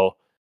idea, although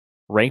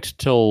ranked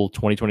till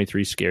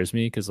 2023 scares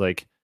me because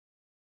like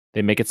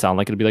they make it sound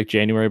like it'll be like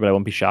January, but I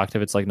wouldn't be shocked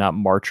if it's like not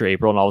March or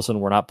April, and all of a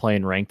sudden we're not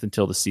playing ranked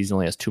until the season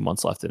only has 2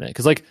 months left in it.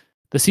 Because like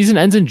the season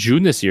ends in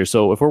June this year,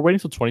 so if we're waiting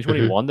till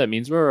 2021, that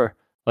means we're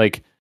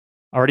like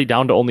already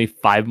down to only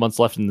 5 months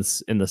left in the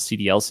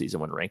CDL season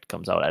when ranked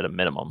comes out at a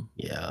minimum.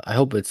 Yeah, I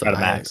hope it's at a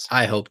max.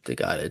 I hope they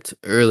got it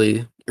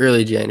early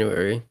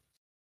January.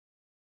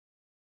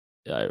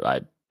 Yeah,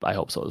 I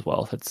hope so as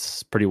well.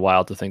 It's pretty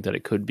wild to think that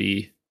it could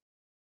be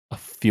a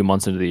few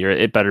months into the year.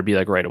 It better be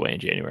like right away in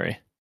January.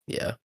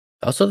 Yeah.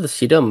 Also, the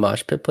CDL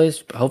Mosh Pit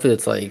place. Hopefully,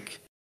 it's like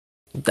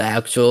the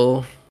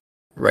actual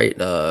right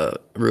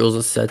rules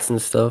and sets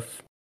and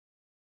stuff.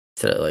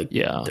 Instead of like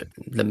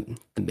the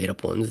made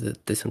up ones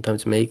that they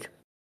sometimes make.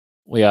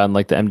 Well, yeah, and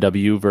like the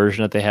MW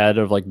version that they had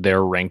of like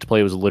their ranked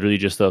play was literally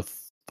just a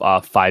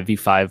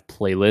 5v5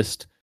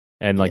 playlist,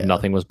 and like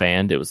nothing was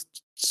banned. It was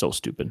so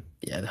stupid.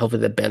 Yeah,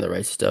 hopefully they ban the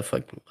right stuff.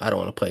 Like I don't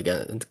want to play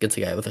against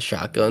a guy with a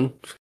shotgun.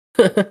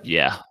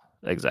 Yeah,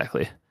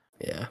 exactly.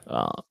 Yeah.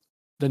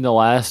 Then the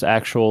last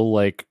actual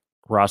like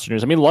roster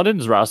news. I mean,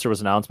 London's roster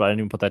was announced, but I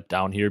didn't even put that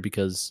down here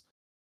because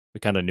we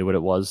kind of knew what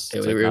it was.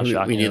 Yeah,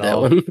 we knew that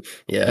one.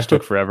 Yeah, it just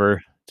took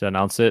forever to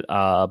announce it.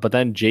 But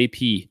then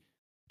JP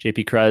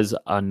Krez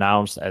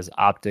announced as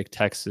OpTic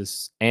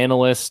Texas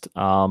analyst.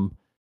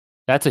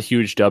 That's a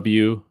huge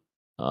W.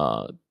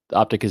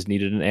 OpTic has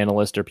needed an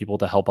analyst or people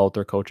to help out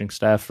their coaching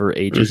staff for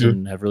ages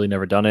and have really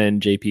never done it. And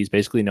JP is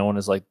basically known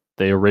as like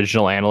the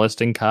original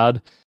analyst in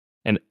CoD.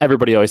 And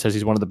everybody always says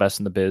he's one of the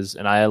best in the biz.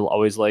 And I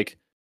always like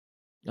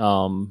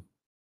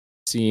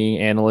seeing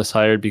analysts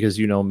hired because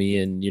you know me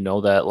and you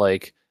know that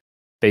like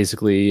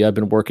basically I've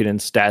been working in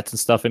stats and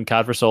stuff in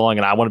COD for so long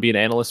and I want to be an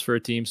analyst for a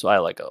team. So I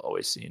like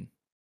always seeing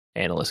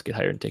analysts get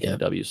hired and taking a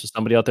W. So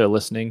somebody out there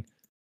listening,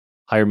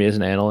 hire me as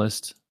an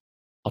analyst.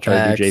 I'll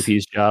try to do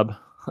JP's job.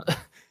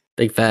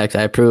 Big facts.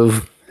 I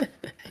approve.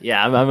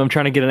 Yeah, I'm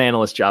trying to get an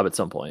analyst job at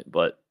some point,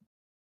 but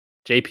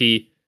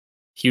JP,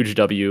 huge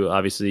W.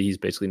 Obviously, he's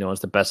basically known as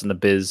the best in the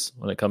biz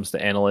when it comes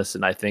to analysts,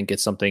 and I think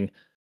it's something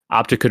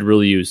OpTic could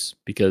really use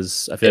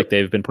because I feel like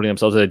they've been putting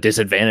themselves at a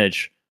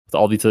disadvantage with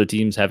all these other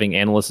teams having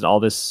analysts and all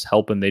this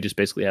help, and they just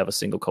basically have a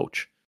single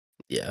coach.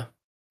 Yeah,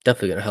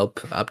 definitely gonna help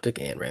OpTic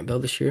and Rambo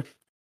this year.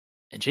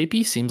 And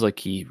JP seems like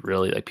he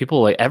really like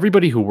people like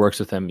everybody who works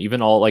with him, even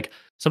all like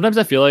sometimes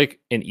I feel like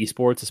in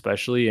esports,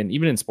 especially, and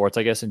even in sports,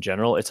 I guess in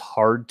general, it's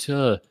hard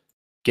to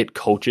get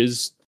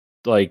coaches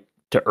like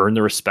to earn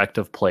the respect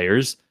of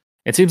players.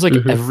 It seems like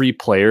Mm-hmm. every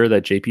player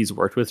that JP's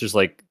worked with, just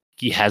like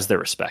he has their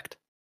respect.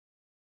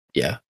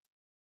 Yeah.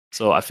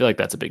 So I feel like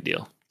that's a big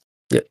deal.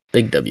 Yeah.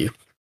 Big W.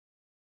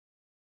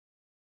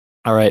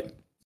 All right.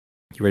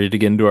 You ready to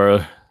get into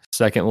our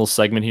second little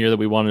segment here that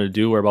we wanted to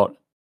do? We're about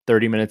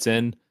 30 minutes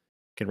in.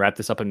 Can wrap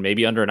this up in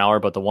maybe under an hour,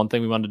 but the one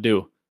thing we wanted to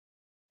do,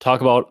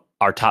 talk about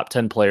our top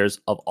 10 players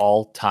of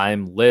all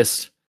time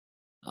list.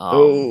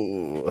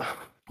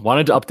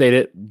 Wanted to update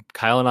it.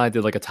 Kyle and I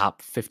did like a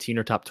top 15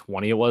 or top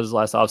 20 it was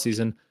last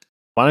offseason.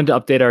 Wanted to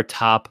update our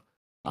top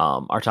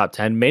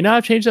 10. May not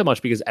have changed that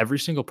much because every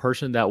single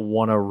person that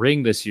won a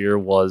ring this year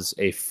was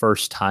a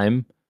first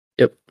time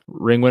Yep.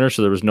 ring winner.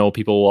 So there was no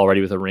people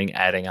already with a ring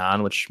adding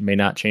on, which may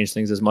not change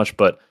things as much,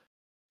 but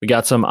we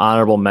got some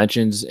honorable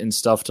mentions and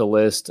stuff to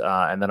list,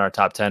 and then our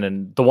top 10.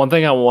 And the one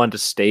thing I wanted to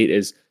state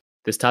is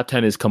this top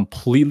 10 is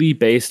completely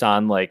based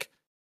on like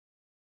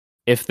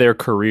if their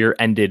career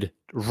ended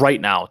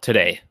right now,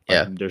 today.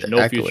 Yeah. Like, there's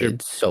no future.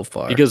 So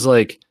far. Because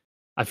like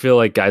I feel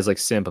like guys like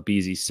Simp,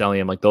 Abeezy,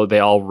 Celium, like though they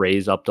all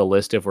raise up the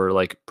list if we're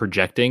like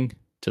projecting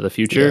to the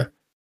future. Yeah.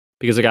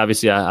 Because like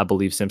obviously I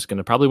believe Simp's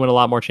gonna probably win a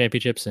lot more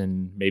championships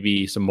and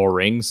maybe some more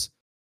rings.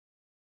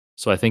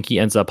 So I think he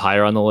ends up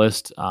higher on the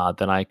list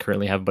than I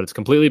currently have, but it's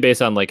completely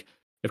based on like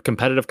if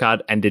competitive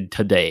COD ended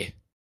today,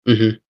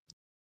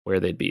 where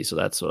they'd be. So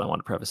that's what I want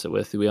to preface it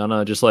with. Do we want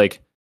to just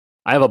like,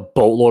 I have a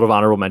boatload of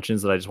honorable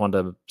mentions that I just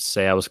wanted to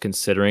say I was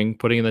considering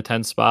putting in the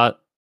 10th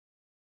spot,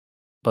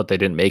 but they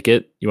didn't make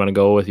it. You want to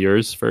go with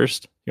yours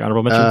first? Your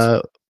honorable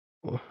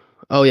mentions?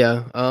 Oh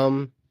yeah.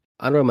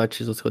 Honorable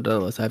mentions. Let's go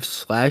down the list. I have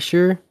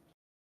Slasher,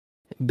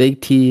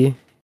 Big T,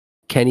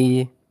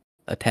 Kenny,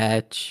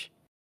 Attach,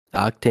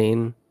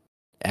 Octane,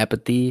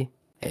 Apathy,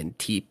 and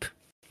Teep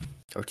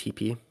or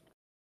TP.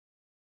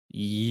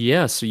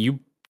 Yeah, so you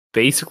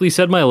basically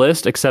said my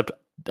list, except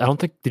I don't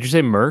think, did you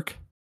say Merc?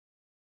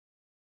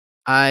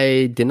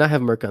 I did not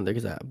have Merc on there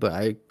but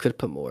I could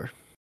put more.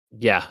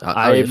 Yeah,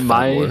 I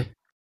found more.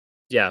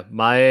 Yeah,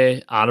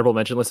 my honorable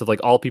mention list of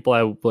like all people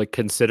I like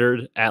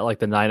considered at like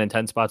the 9 and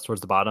 10 spots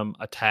towards the bottom: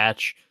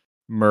 Attach,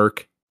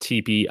 Merc,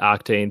 TP,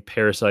 Octane,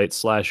 Parasite,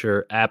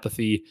 Slasher,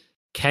 Apathy,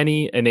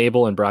 Kenny,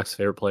 Enable, and Brock's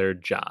favorite player,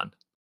 John.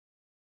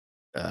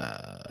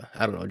 I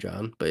don't know,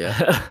 John, but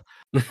yeah.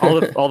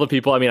 all the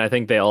people, I mean, I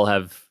think they all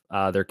have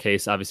their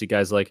case. Obviously,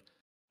 guys like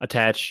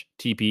Attach,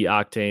 TP,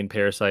 Octane,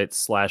 Parasite,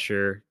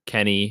 Slasher,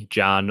 Kenny,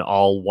 John,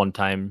 all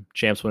one-time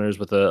champs winners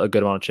with a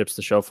good amount of chips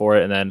to show for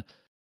it. And then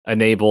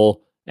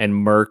Enable and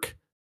Merc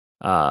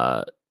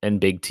and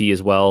Big T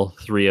as well,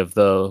 3 of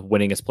the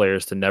winningest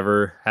players to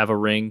never have a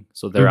ring.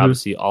 So they're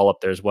obviously all up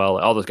there as well.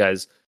 All those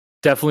guys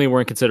definitely were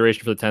in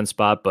consideration for the 10th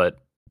spot, but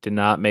did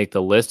not make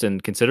the list.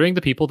 And considering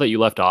the people that you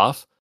left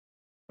off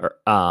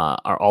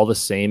are all the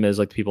same as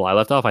like the people I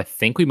left off, I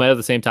think we might have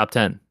the same top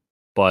 10.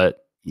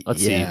 But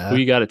let's see who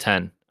you got at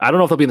 10. I don't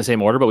know if they'll be in the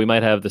same order, but we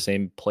might have the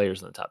same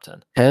players in the top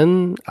 10.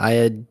 10, I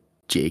had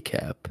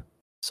JCap.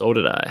 So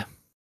did I.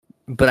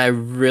 But I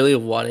really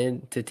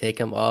wanted to take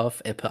him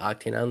off and put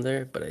Octane on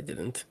there, but I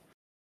didn't.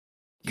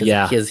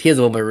 Yeah. He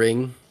has one more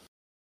ring.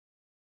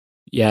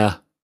 Yeah.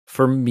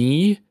 For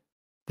me,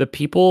 the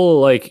people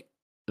like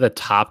the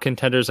top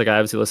contenders, like I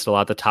obviously listed a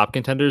lot, the top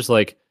contenders,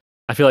 like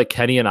I feel like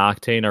Kenny and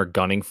Octane are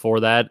gunning for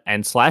that.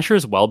 And Slasher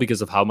as well,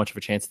 because of how much of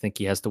a chance I think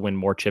he has to win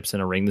more chips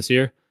in a ring this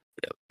year.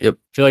 Yep.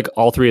 I feel like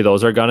all 3 of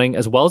those are gunning,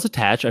 as well as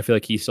Attach. I feel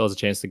like he still has a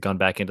chance to gun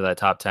back into that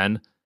top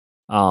 10.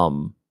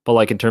 But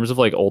like in terms of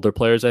like older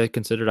players I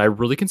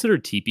really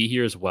considered TP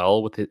here as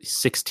well with his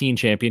 16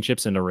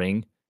 championships in a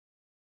ring.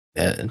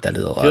 Yeah, that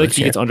is a lot. I feel like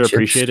he gets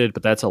underappreciated,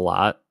 but that's a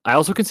lot. I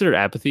also considered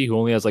Apathy, who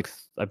only has like,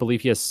 I believe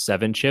he has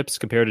 7 chips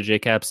compared to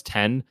JCap's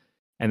 10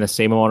 and the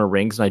same amount of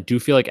rings. And I do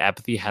feel like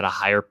Apathy had a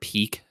higher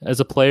peak as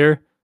a player.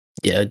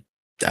 Yeah,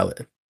 I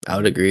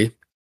would agree.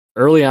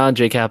 Early on,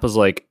 JCap was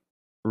like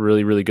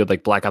really, really good.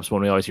 Like Black Ops 1,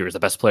 we always hear is the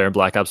best player in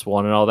Black Ops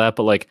 1 and all that.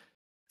 But like,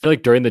 I feel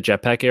like during the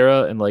Jetpack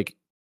era and like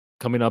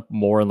coming up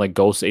more in like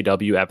Ghost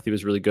AW, Apathy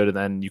was really good. And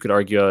then you could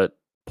argue at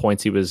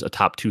points he was a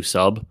top 2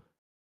 sub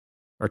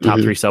or top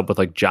 3 sub with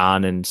like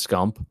John and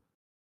Scump.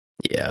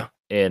 Yeah.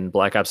 In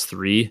Black Ops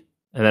 3.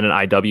 And then in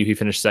IW, he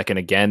finished second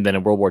again. Then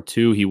in World War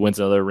II, he wins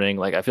another ring.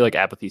 Like I feel like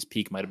Apathy's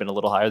peak might have been a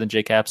little higher than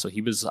JCap. So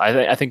he was,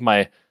 I think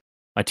my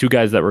 2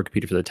 guys that were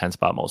competing for the 10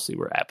 spot mostly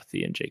were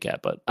Apathy and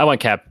JCap. But I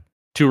went Cap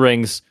 2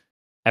 rings,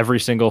 every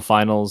single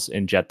finals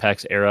in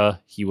Jetpack's era.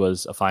 He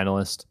was a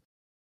finalist.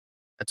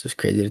 That's just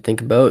crazy to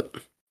think about.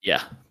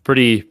 Yeah,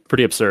 pretty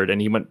absurd. And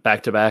he went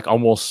back to back,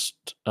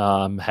 almost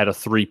had a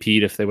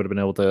 3-peat if they would have been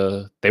able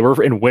to. They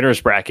were in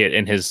winners bracket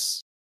in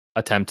his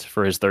attempt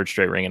for his 3rd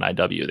straight ring in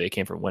IW. They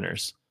came from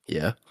winners.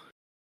 Yeah.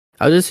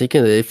 I was just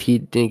thinking that if he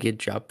didn't get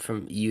dropped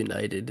from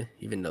United,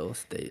 even though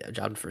they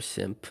dropped him for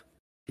Simp,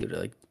 he would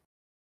like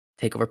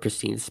take over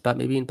Pristine's spot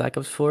maybe in Black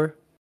Ops 4.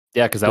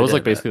 Yeah, because that was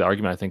like basically the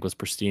argument I think was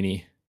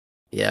Pristini.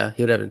 Yeah,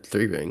 he would have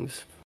 3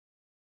 rings.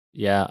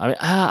 Yeah, I mean,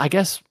 I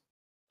guess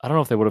I don't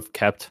know if they would have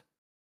kept.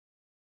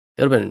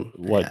 It would have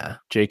been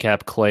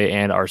JCap, Clay,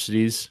 and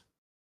Arcides.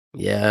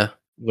 Yeah,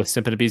 with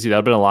Simp and Abizi. That would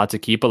have been a lot to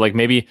keep. But like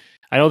maybe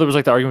I know there was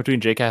like the argument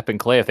between JCap and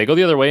Clay. If they go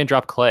the other way and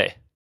drop Clay,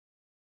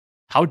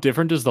 how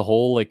different does the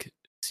whole like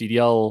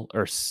CDL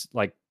or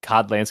like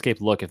COD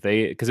landscape look if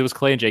they, because it was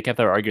Clay and JCap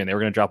that were arguing they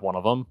were going to drop one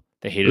of them.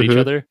 They hated each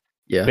other.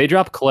 Yeah. They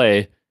drop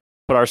Clay,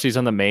 put RCs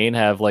on the main,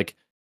 have like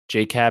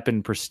JCap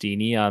and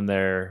Pristini on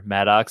their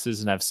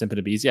Maddoxes, and have Simp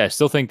and Abizi. I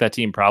still think that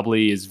team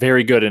probably is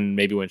very good and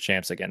maybe win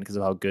champs again because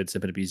of how good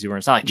Simp and Abizi were.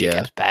 It's not like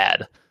JCap's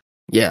bad.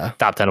 Yeah.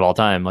 Top 10 of all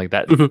time. Like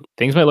that,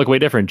 things might look way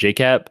different.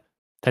 JCap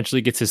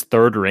potentially gets his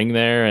third ring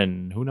there,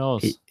 and who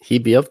knows?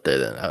 He'd be up there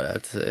then, I would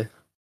have to say.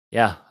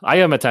 Yeah, I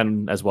got him at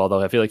 10 as well,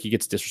 though. I feel like he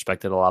gets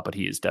disrespected a lot, but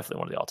he is definitely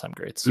one of the all-time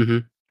greats.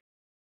 Who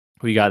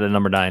you got at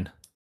number 9?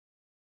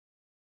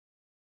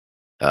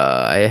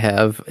 I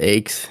have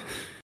Aches.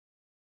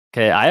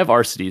 Okay, I have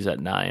Arcides at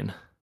 9.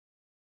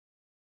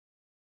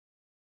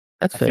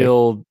 That's fair.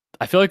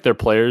 I feel like they're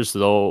players,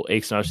 though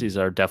Aches and Arcides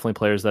are definitely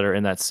players that are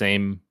in that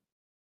same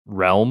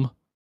realm.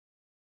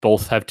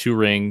 Both have 2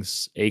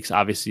 rings. Aches,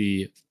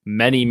 obviously,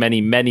 many,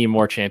 many, many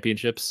more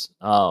championships.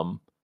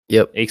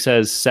 Yep. Aches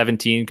has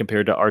 17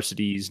 compared to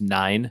Arcides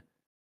 9.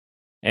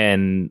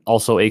 And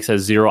also Aches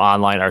has 0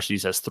 online.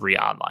 Arcides has 3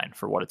 online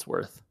for what it's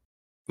worth.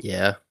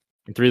 Yeah.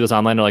 And 3 of those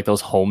online are like those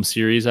home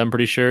series, I'm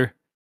pretty sure.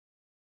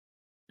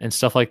 And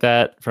stuff like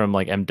that from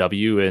like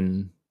MW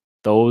and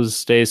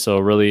those days. So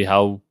really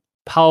how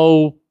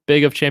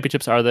big of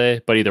championships are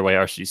they? But either way,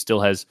 Arcides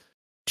still has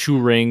 2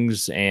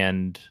 rings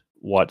and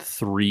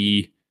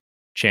 3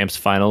 champs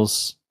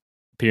finals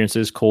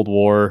appearances, Cold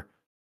War,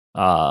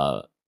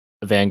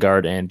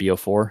 Vanguard, and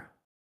BO4.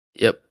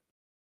 Yep.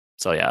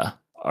 So yeah,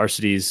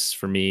 Arcides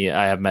for me,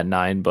 I have him at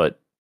 9, but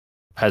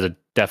has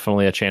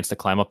definitely a chance to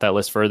climb up that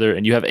list further.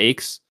 And you have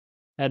Aches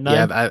at 9?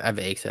 Yeah, I have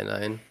Aches at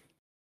 9.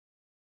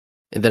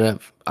 And then I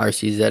have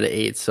RCs at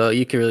 8. So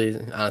you can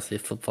really honestly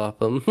flip flop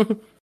them.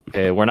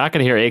 Okay, we're not going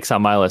to hear Aches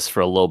on my list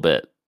for a little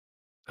bit.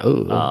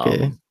 Oh,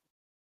 okay.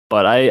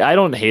 But I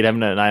don't hate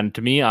him at 9.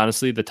 To me,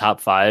 honestly, the top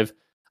 5,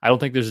 I don't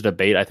think there's a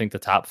debate. I think the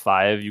top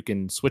 5, you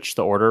can switch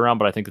the order around,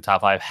 but I think the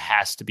top 5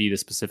 has to be the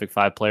specific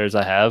 5 players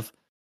I have.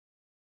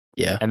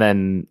 Yeah. And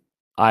then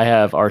I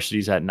have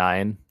Arcides at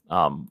 9.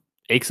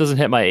 Aches doesn't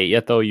hit my 8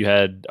 yet, though. You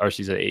had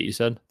Arcides at 8, you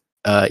said?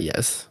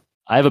 Yes.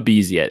 I have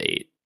Abizi at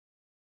 8.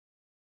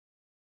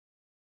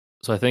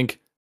 So I think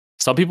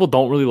some people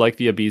don't really like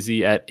the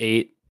Abizi at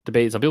 8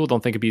 debate. Some people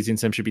don't think Abizi and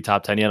Sim should be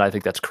top 10 yet. I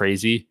think that's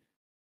crazy.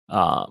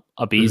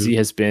 Abizi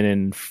has been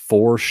in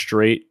 4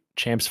 straight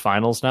champs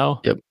finals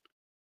now. Yep.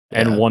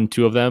 And won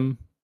 2 of them.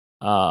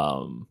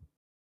 I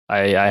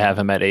have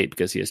him at 8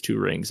 because he has 2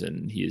 rings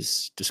and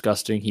he's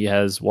disgusting. He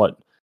has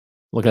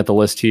looking at the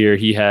list here,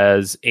 he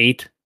has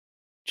 8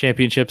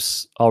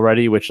 championships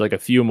already, which like a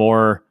few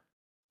more,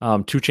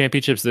 2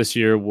 championships this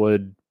year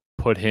would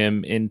put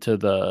him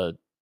into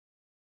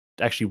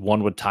actually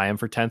 1 would tie him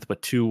for 10th,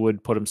 but 2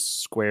 would put him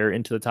square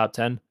into the top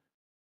 10.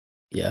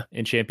 Yeah.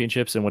 In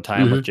championships and would tie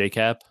him with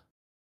JCap.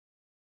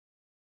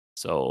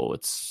 So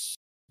it's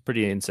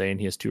pretty insane.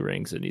 He has 2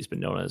 rings and he's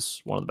been known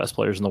as one of the best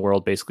players in the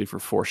world basically for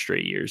 4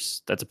 straight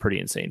years. That's a pretty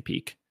insane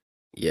peak.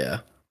 Yeah.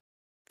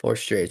 4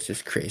 straight is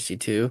just crazy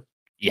too.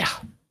 Yeah.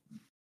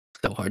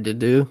 So hard to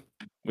do.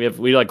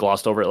 We like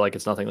glossed over it like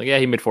it's nothing. Like, yeah,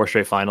 he made 4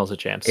 straight finals at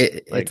champs.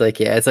 It's like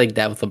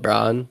that with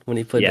LeBron when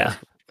he played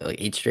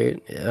like 8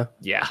 straight. Yeah.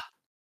 Yeah.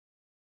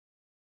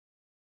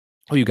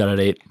 Oh, you got it at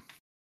 8.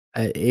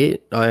 At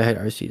 8? Oh, I had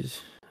RCs.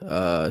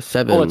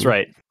 7. Oh, that's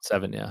right.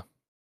 7, yeah.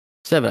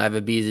 7, I have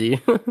a BZ.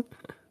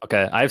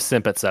 Okay, I have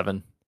Simp at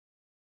 7.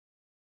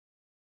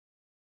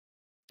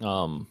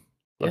 I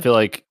feel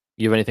like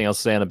you have anything else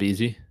to say on a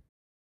BZ?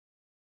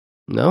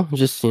 No,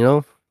 just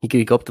he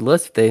could go up the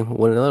list if they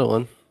win another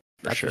one.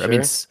 For sure. I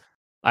mean,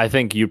 I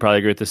think you probably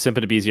agree with this. Simp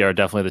and Abizi are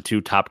definitely the 2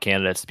 top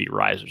candidates to be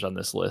risers on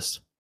this list.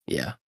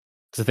 Yeah.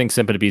 Because I think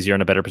Simp and Abizi are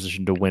in a better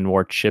position to win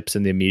more chips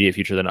in the immediate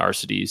future than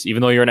Arcides.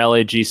 Even though you're an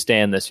LAG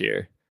stan this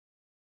year,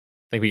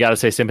 I think we got to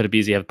say Simp and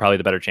Abizi have probably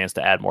the better chance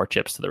to add more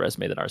chips to the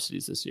resume than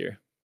Arcides this year.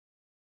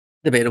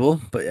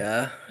 Debatable, but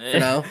yeah.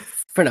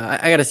 For now,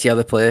 I got to see how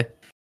they play.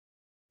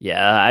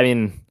 Yeah, I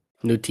mean,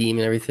 new team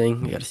and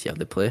everything. You got to see how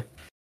they play.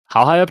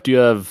 How high up do you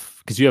have?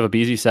 Because you have a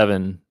BZ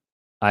 7.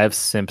 I have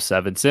Simp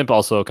 7. Simp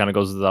also kind of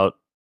goes without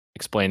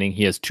explaining.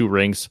 He has 2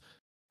 rings,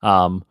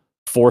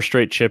 4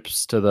 straight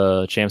chips to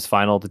the champs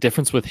final. The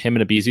difference with him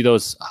and Abizi, though,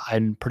 is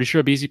I'm pretty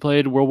sure Abizi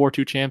played World War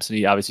II champs, and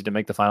he obviously didn't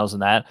make the finals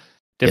in that.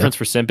 Difference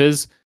for Simp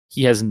is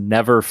he has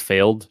never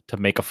failed to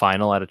make a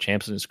final at a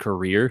champs in his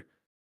career.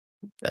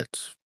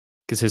 That's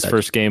because his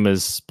first game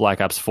is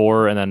Black Ops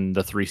 4 and then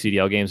the 3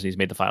 CDL games, and he's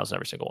made the finals in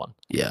every single one.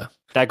 Yeah.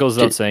 That goes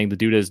without saying. The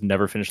dude has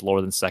never finished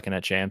lower than second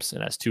at champs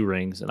and has 2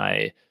 rings, and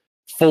I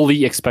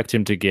fully expect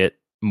him to get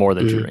more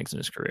than 2 rings in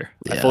his career.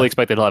 Yeah. I fully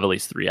expect that he'll have at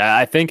least 3.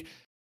 I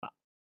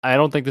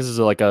don't think this is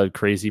like a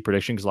crazy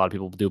prediction because a lot of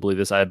people do believe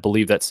this. I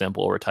believe that Simp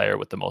will retire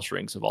with the most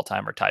rings of all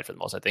time or tied for the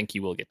most. I think he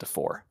will get to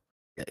 4.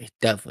 Yeah, he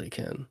definitely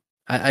can.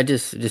 I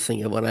just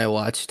think of when I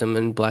watched him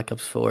in Black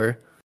Ops 4.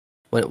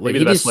 When maybe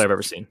the best player I've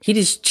ever seen. He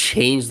just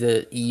changed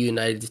the EU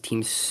United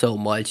team so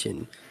much,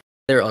 and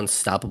they're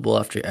unstoppable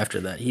after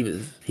that. He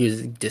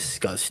was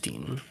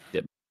disgusting.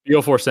 Yep.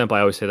 BO4 Senpai, I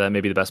always say that,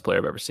 maybe the best player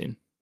I've ever seen.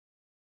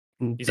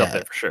 He's up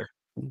there That for sure.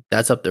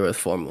 that's up there with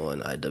Formal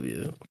and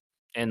IW.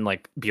 And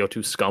like BO2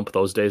 Scump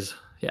those days.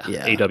 Yeah.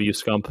 AW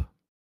Scump.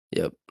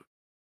 Yep.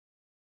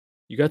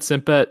 You got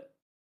Simp at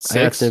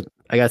 6?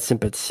 I got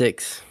Simp at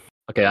 6.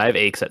 Okay, I have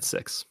Aches at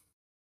 6.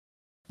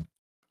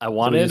 I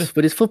wanted...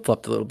 But he's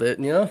flip-flopped a little bit,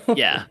 you know?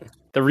 Yeah.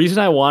 The reason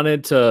I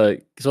wanted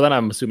to... So then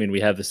I'm assuming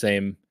we have the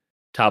same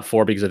top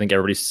 4 because I think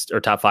everybody's... Or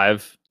top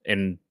 5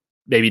 in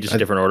maybe just a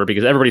different order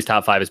because everybody's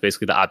top 5 is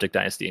basically the OpTic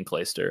Dynasty and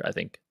Clayster, I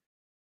think.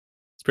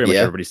 It's pretty much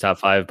everybody's top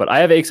 5. But I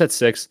have Aches at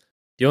 6.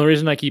 The only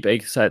reason I keep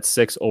Aches at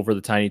 6 over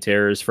the Tiny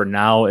Terrors for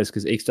now is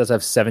because Aches does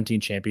have 17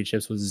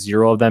 championships with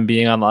 0 of them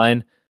being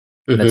online.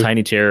 And the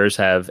Tiny Terrors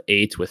have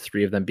 8 with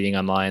 3 of them being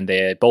online.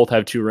 They both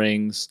have 2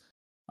 rings.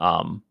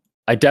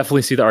 I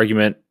definitely see the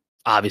argument,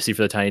 obviously,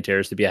 for the Tiny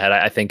Terrors to be ahead.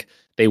 I think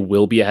they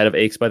will be ahead of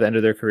Aches by the end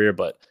of their career,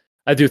 but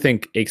I do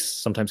think Aches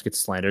sometimes gets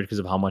slandered because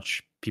of how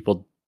much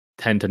people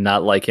tend to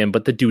not like him.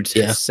 But the dude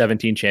has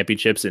 17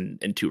 championships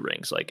and 2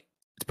 rings. Like,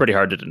 it's pretty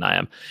hard to deny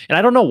him. And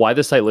I don't know why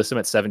the site lists him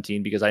at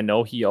 17 because I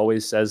know he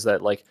always says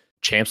that like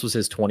Champs was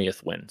his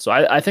 20th win. So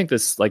I think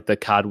this like the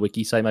CoD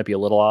wiki site might be a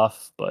little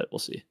off, but we'll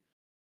see.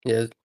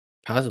 Yeah,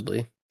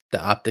 possibly. The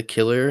OpTic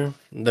Killer,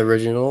 the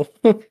original.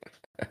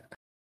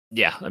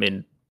 Yeah, I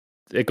mean,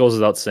 it goes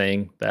without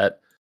saying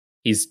that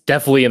he's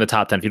definitely in the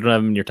top 10. If you don't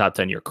have him in your top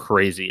 10, you're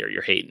crazy or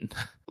you're hating.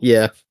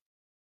 Yeah.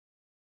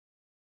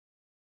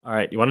 All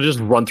right, you want to just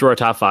run through our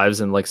top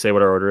 5s and like say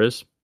what our order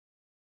is?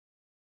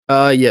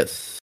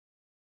 Yes.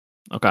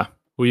 Okay.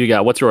 Who you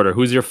got? What's your order?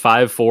 Who's your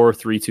 5, 4,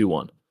 3, 2,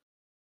 1?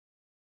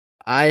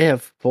 I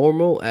have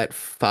Formal at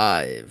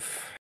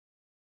 5.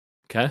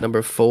 Okay.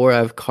 Number 4, I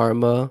have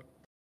Karma.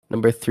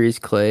 Number 3 is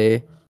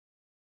Clay.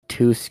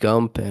 2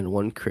 Scump and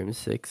 1 Crim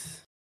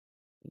 6.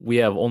 We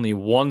have only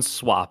one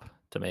swap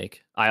to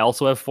make. I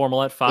also have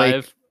Formal at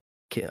 5.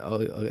 Okay,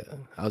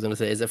 I was gonna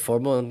say, is it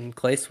Formal and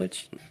Clay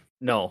switch?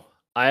 No,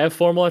 I have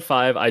Formal at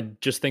 5. I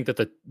just think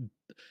that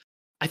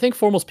I think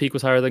Formal's peak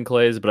was higher than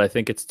Clay's, but I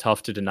think it's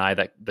tough to deny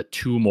that the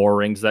 2 more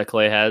rings that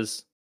Clay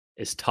has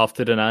is tough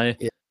to deny.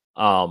 Yeah.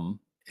 So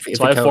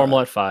I have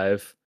Formal at 5.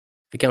 If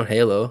you count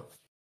Halo,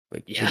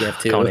 you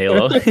have 2. Count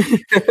Halo.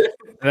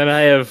 And then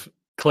I have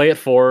Clay at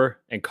 4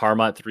 and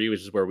Karma at 3,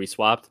 which is where we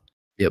swapped.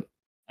 Yep.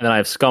 And then I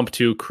have Scump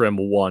 2, Crim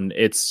 1.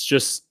 It's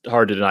just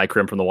hard to deny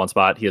Crim from the 1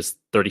 spot. He has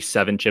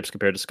 37 chips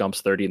compared to Scump's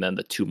 30, and then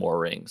the 2 more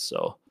rings.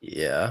 So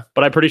yeah.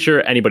 But I'm pretty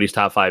sure anybody's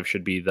top 5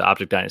 should be the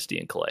OpTic Dynasty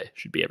and Clay.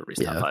 Should be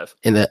everybody's top 5.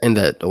 In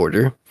that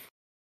order.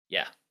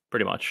 Yeah,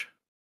 pretty much.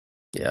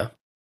 Yeah.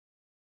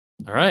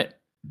 All right.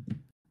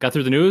 Got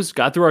through the news,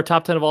 got through our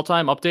top 10 of all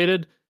time,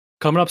 updated.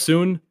 Coming up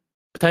soon,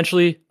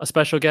 potentially a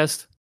special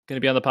guest going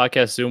to be on the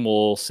podcast soon.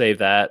 We'll save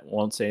that.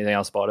 Won't say anything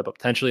else about it, but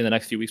potentially in the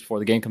next few weeks before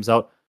the game comes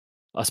out,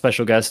 a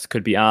special guest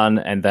could be on,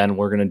 and then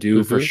we're going to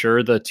do for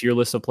sure the tier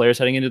list of players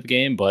heading into the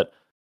game. But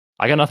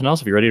I got nothing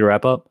else if you're ready to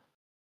wrap up.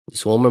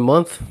 Just one more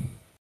month.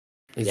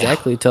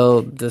 Exactly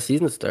till the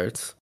season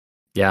starts.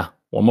 Yeah,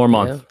 one more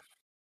month.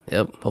 Yeah.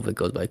 Yep. Hopefully it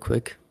goes by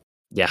quick.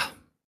 Yeah.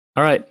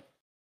 All right.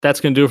 That's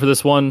going to do it for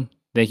this one.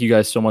 Thank you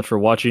guys so much for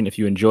watching. If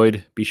you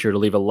enjoyed, be sure to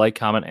leave a like,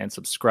 comment, and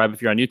subscribe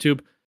if you're on YouTube.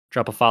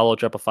 Drop a follow,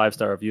 drop a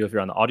 5-star review if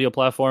you're on the audio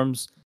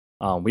platforms.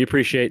 We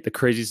appreciate the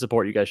crazy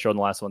support you guys showed in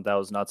the last one. That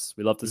was nuts.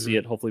 We love to see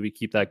it. Hopefully we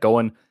keep that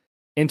going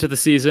into the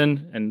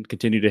season and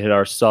continue to hit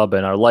our sub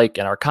and our like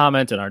and our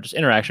comment and our just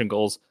interaction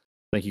goals.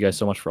 Thank you guys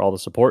so much for all the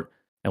support.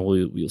 And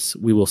we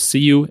will see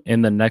you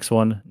in the next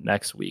one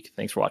next week.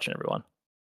 Thanks for watching, everyone.